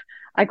enough,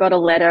 I got a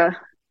letter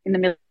in the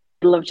middle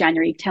of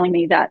January telling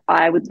me that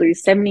I would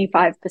lose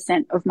 75%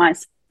 of my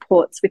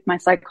supports with my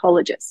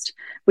psychologist,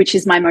 which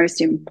is my most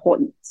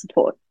important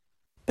support.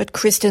 But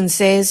Kristen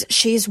says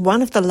she's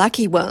one of the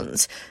lucky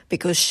ones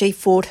because she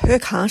fought her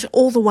cut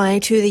all the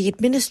way to the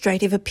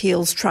Administrative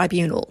Appeals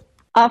Tribunal.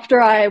 After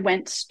I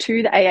went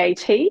to the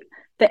AAT,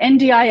 the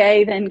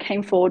NDIA then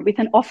came forward with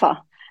an offer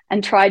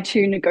and tried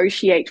to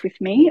negotiate with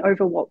me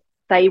over what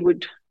they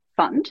would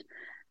fund,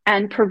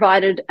 and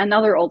provided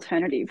another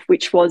alternative,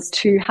 which was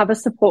to have a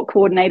support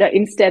coordinator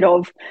instead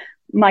of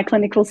my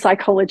clinical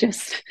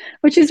psychologist,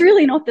 which is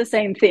really not the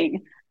same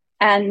thing.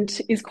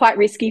 and is quite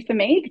risky for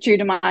me due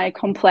to my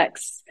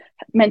complex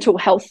mental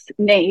health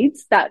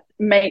needs that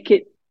make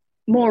it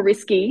more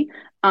risky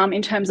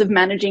in terms of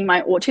managing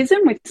my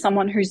autism with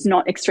someone who's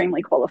not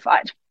extremely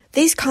qualified.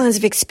 These kinds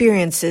of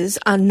experiences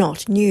are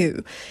not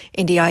new.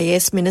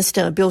 NDIS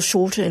Minister Bill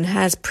Shorten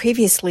has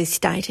previously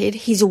stated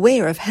he's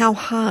aware of how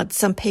hard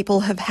some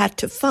people have had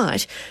to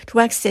fight to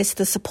access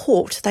the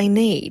support they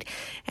need,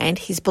 and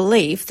his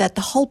belief that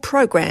the whole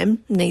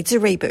program needs a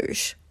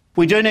reboot.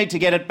 We do need to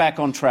get it back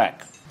on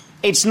track.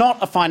 It's not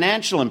a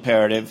financial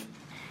imperative.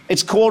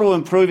 It's core to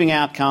improving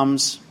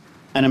outcomes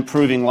and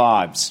improving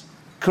lives.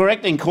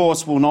 Correcting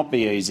course will not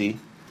be easy.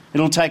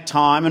 It'll take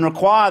time and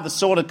require the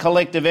sort of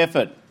collective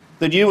effort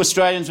that you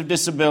Australians with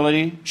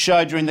disability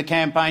showed during the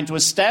campaign to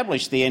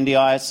establish the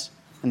NDIS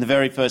in the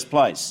very first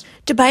place.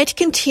 Debate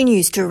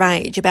continues to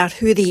rage about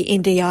who the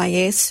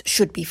NDIS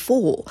should be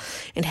for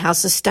and how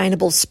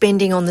sustainable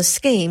spending on the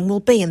scheme will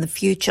be in the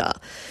future.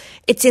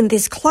 It's in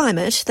this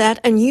climate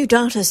that a new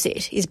data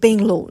set is being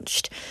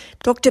launched.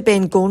 Dr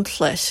Ben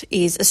Gauntlet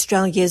is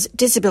Australia's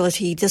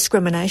Disability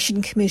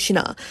Discrimination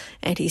Commissioner,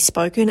 and he's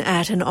spoken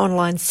at an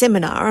online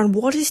seminar on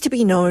what is to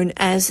be known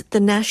as the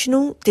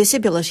National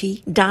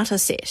Disability Data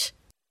Set.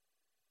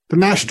 The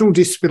National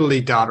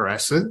Disability Data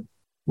Asset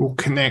will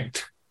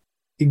connect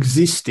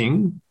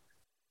existing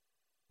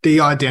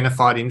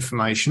de-identified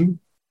information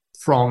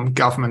from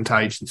government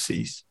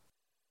agencies.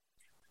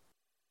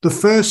 The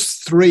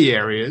first three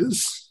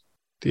areas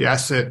the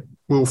asset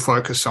will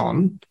focus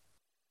on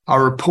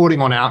are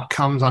reporting on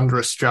outcomes under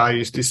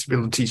Australia's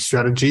disability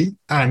strategy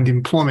and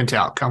employment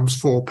outcomes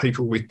for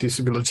people with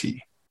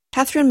disability.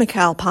 Catherine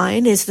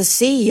McAlpine is the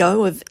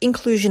CEO of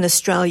Inclusion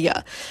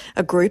Australia,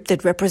 a group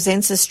that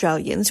represents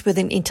Australians with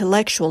an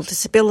intellectual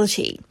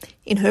disability.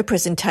 In her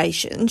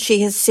presentation, she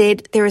has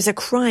said there is a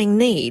crying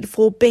need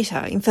for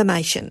better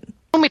information.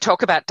 When we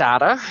talk about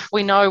data,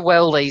 we know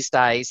well these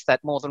days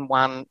that more than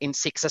 1 in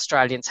 6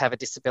 Australians have a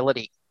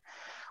disability.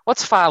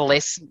 What's far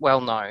less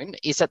well known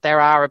is that there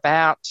are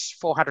about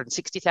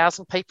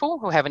 460,000 people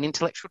who have an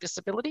intellectual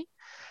disability,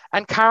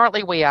 and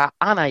currently we are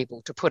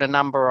unable to put a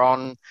number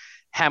on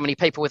how many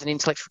people with an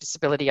intellectual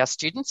disability are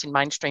students in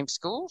mainstream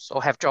schools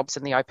or have jobs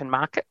in the open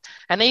market.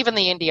 And even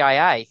the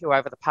NDIA, who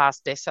over the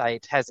past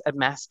decade has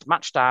amassed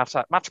much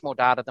more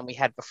data than we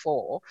had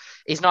before,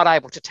 is not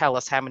able to tell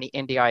us how many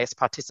NDIS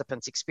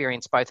participants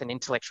experience both an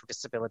intellectual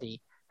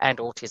disability and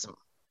autism.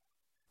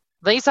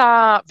 These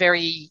are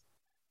very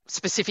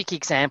specific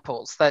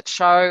examples that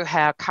show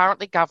how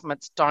currently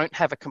governments don't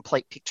have a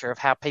complete picture of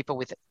how people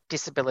with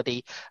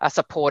disability are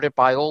supported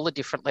by all the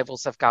different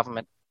levels of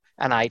government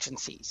and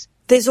agencies.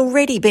 There's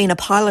already been a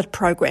pilot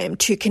program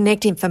to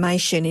connect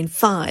information in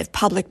 5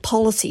 public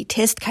policy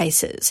test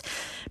cases.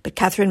 But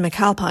Catherine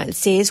McAlpine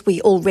says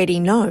we already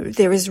know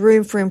there is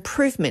room for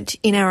improvement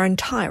in our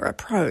entire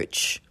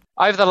approach.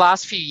 Over the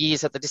last few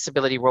years at the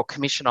Disability Royal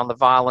Commission on the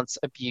Violence,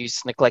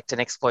 Abuse, Neglect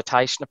and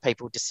Exploitation of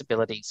People with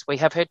Disabilities, we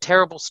have heard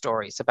terrible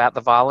stories about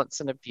the violence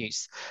and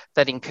abuse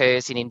that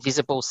occurs in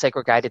invisible,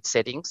 segregated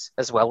settings,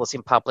 as well as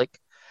in public,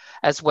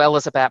 as well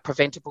as about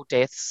preventable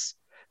deaths,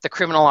 the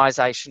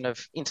criminalisation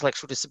of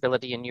intellectual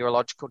disability and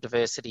neurological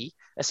diversity,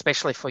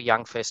 especially for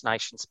young First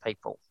Nations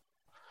people.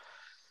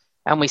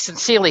 And we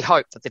sincerely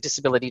hope that the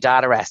Disability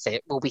Data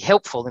Asset will be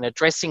helpful in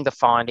addressing the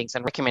findings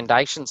and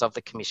recommendations of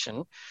the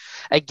Commission,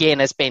 again,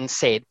 as Ben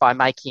said, by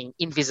making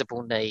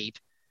invisible need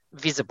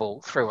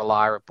visible through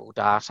reliable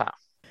data.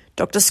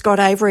 Dr Scott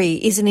Avery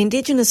is an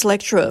Indigenous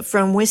lecturer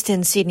from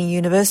Western Sydney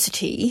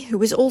University who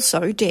is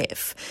also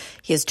deaf.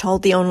 He has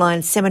told the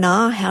online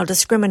seminar how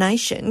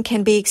discrimination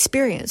can be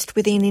experienced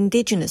within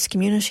Indigenous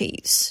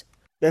communities.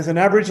 There's an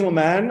Aboriginal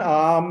man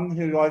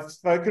who I've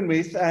spoken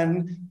with,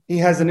 and he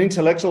has an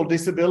intellectual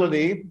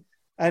disability.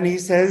 And he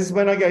says,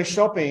 when I go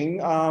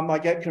shopping, I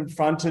get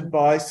confronted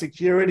by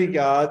security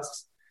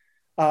guards,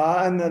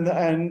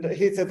 and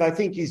he said they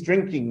think he's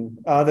drinking.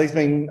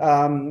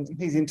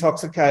 He's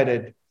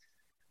intoxicated.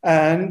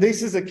 And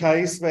this is a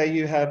case where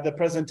you have the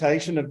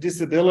presentation of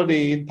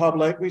disability in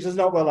public, which is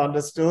not well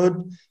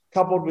understood,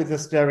 coupled with the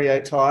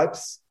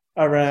stereotypes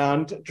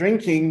around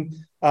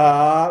drinking.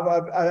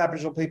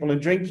 Aboriginal people and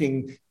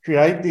drinking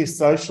create this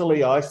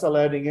socially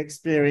isolating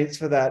experience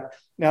for that.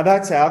 Now,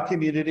 that's our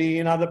community,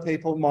 and other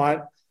people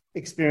might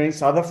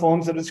experience other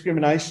forms of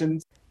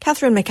discrimination.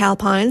 Catherine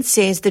McAlpine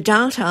says the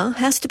data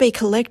has to be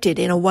collected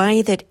in a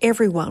way that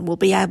everyone will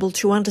be able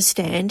to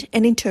understand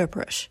and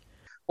interpret.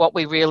 What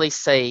we really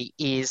see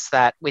is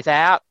that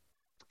without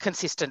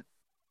consistent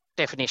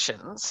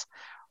definitions,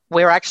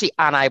 we're actually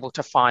unable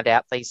to find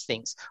out these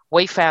things.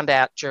 We found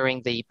out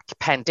during the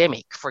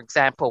pandemic, for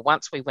example,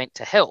 once we went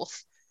to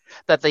health,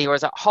 that there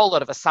was a whole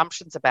lot of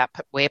assumptions about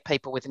where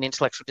people with an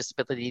intellectual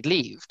disability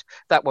lived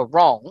that were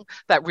wrong,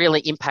 that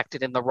really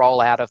impacted in the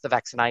rollout of the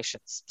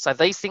vaccinations. So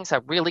these things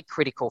are really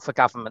critical for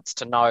governments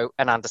to know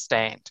and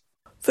understand.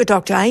 For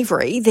Dr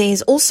Avery,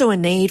 there's also a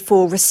need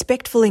for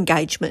respectful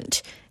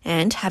engagement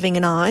and having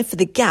an eye for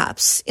the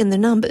gaps in the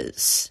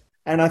numbers.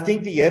 And I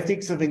think the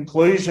ethics of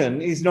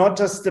inclusion is not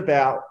just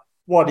about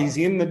what is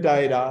in the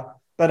data,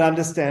 but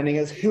understanding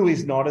as who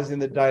is not as in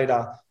the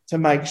data to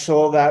make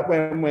sure that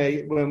when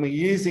we're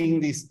using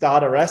this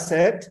data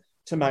asset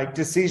to make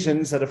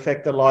decisions that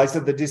affect the lives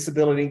of the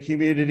disability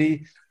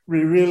community, we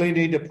really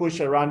need to push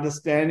our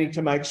understanding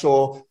to make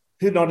sure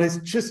not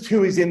just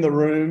who is in the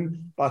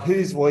room, but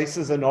whose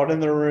voices are not in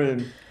the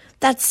room.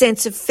 That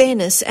sense of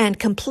fairness and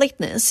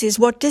completeness is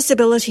what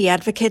disability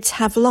advocates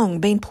have long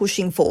been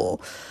pushing for.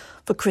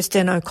 For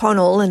Kristen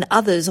O'Connell and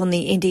others on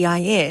the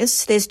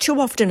NDIS, there's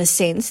too often a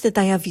sense that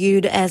they are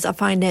viewed as a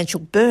financial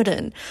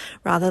burden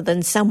rather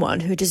than someone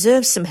who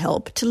deserves some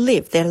help to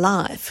live their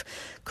life.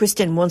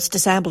 Kristen wants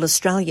disabled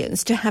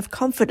Australians to have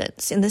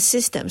confidence in the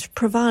systems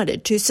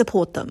provided to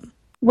support them.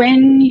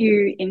 When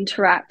you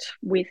interact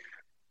with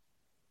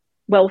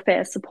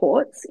welfare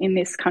supports in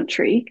this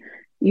country,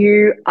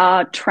 you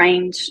are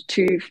trained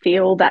to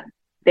feel that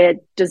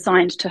they're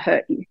designed to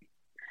hurt you.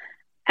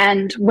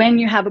 And when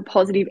you have a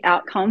positive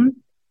outcome,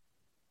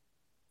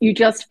 you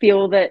just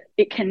feel that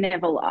it can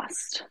never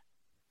last.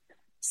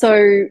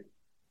 So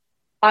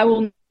I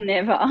will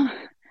never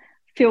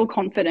feel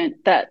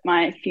confident that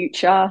my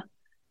future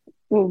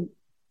will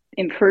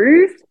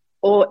improve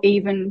or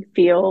even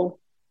feel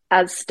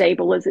as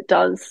stable as it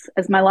does,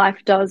 as my life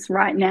does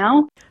right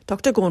now.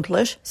 Dr.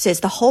 Gauntlet says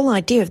the whole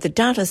idea of the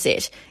data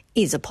set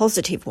is a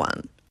positive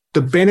one.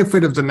 The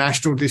benefit of the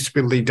National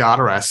Disability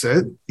Data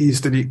Asset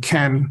is that it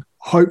can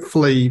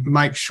hopefully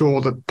make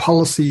sure that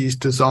policies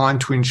designed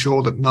to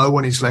ensure that no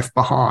one is left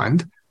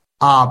behind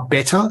are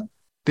better,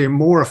 they're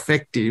more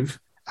effective,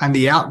 and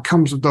the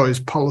outcomes of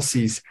those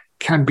policies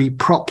can be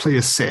properly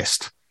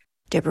assessed.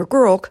 Deborah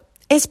Grook,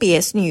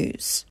 SBS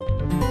News.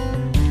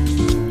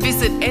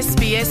 Visit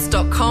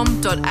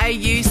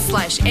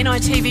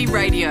sbs.com.au/NITV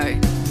Radio.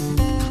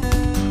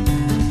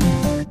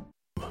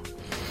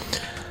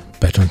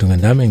 Bertrand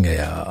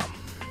Tungandame.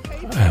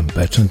 I'm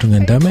Bertrand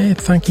Tungandame,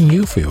 thanking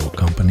you for your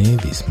company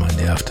this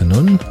Monday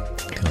afternoon.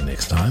 Till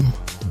next time,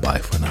 bye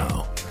for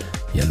now.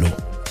 Yellow.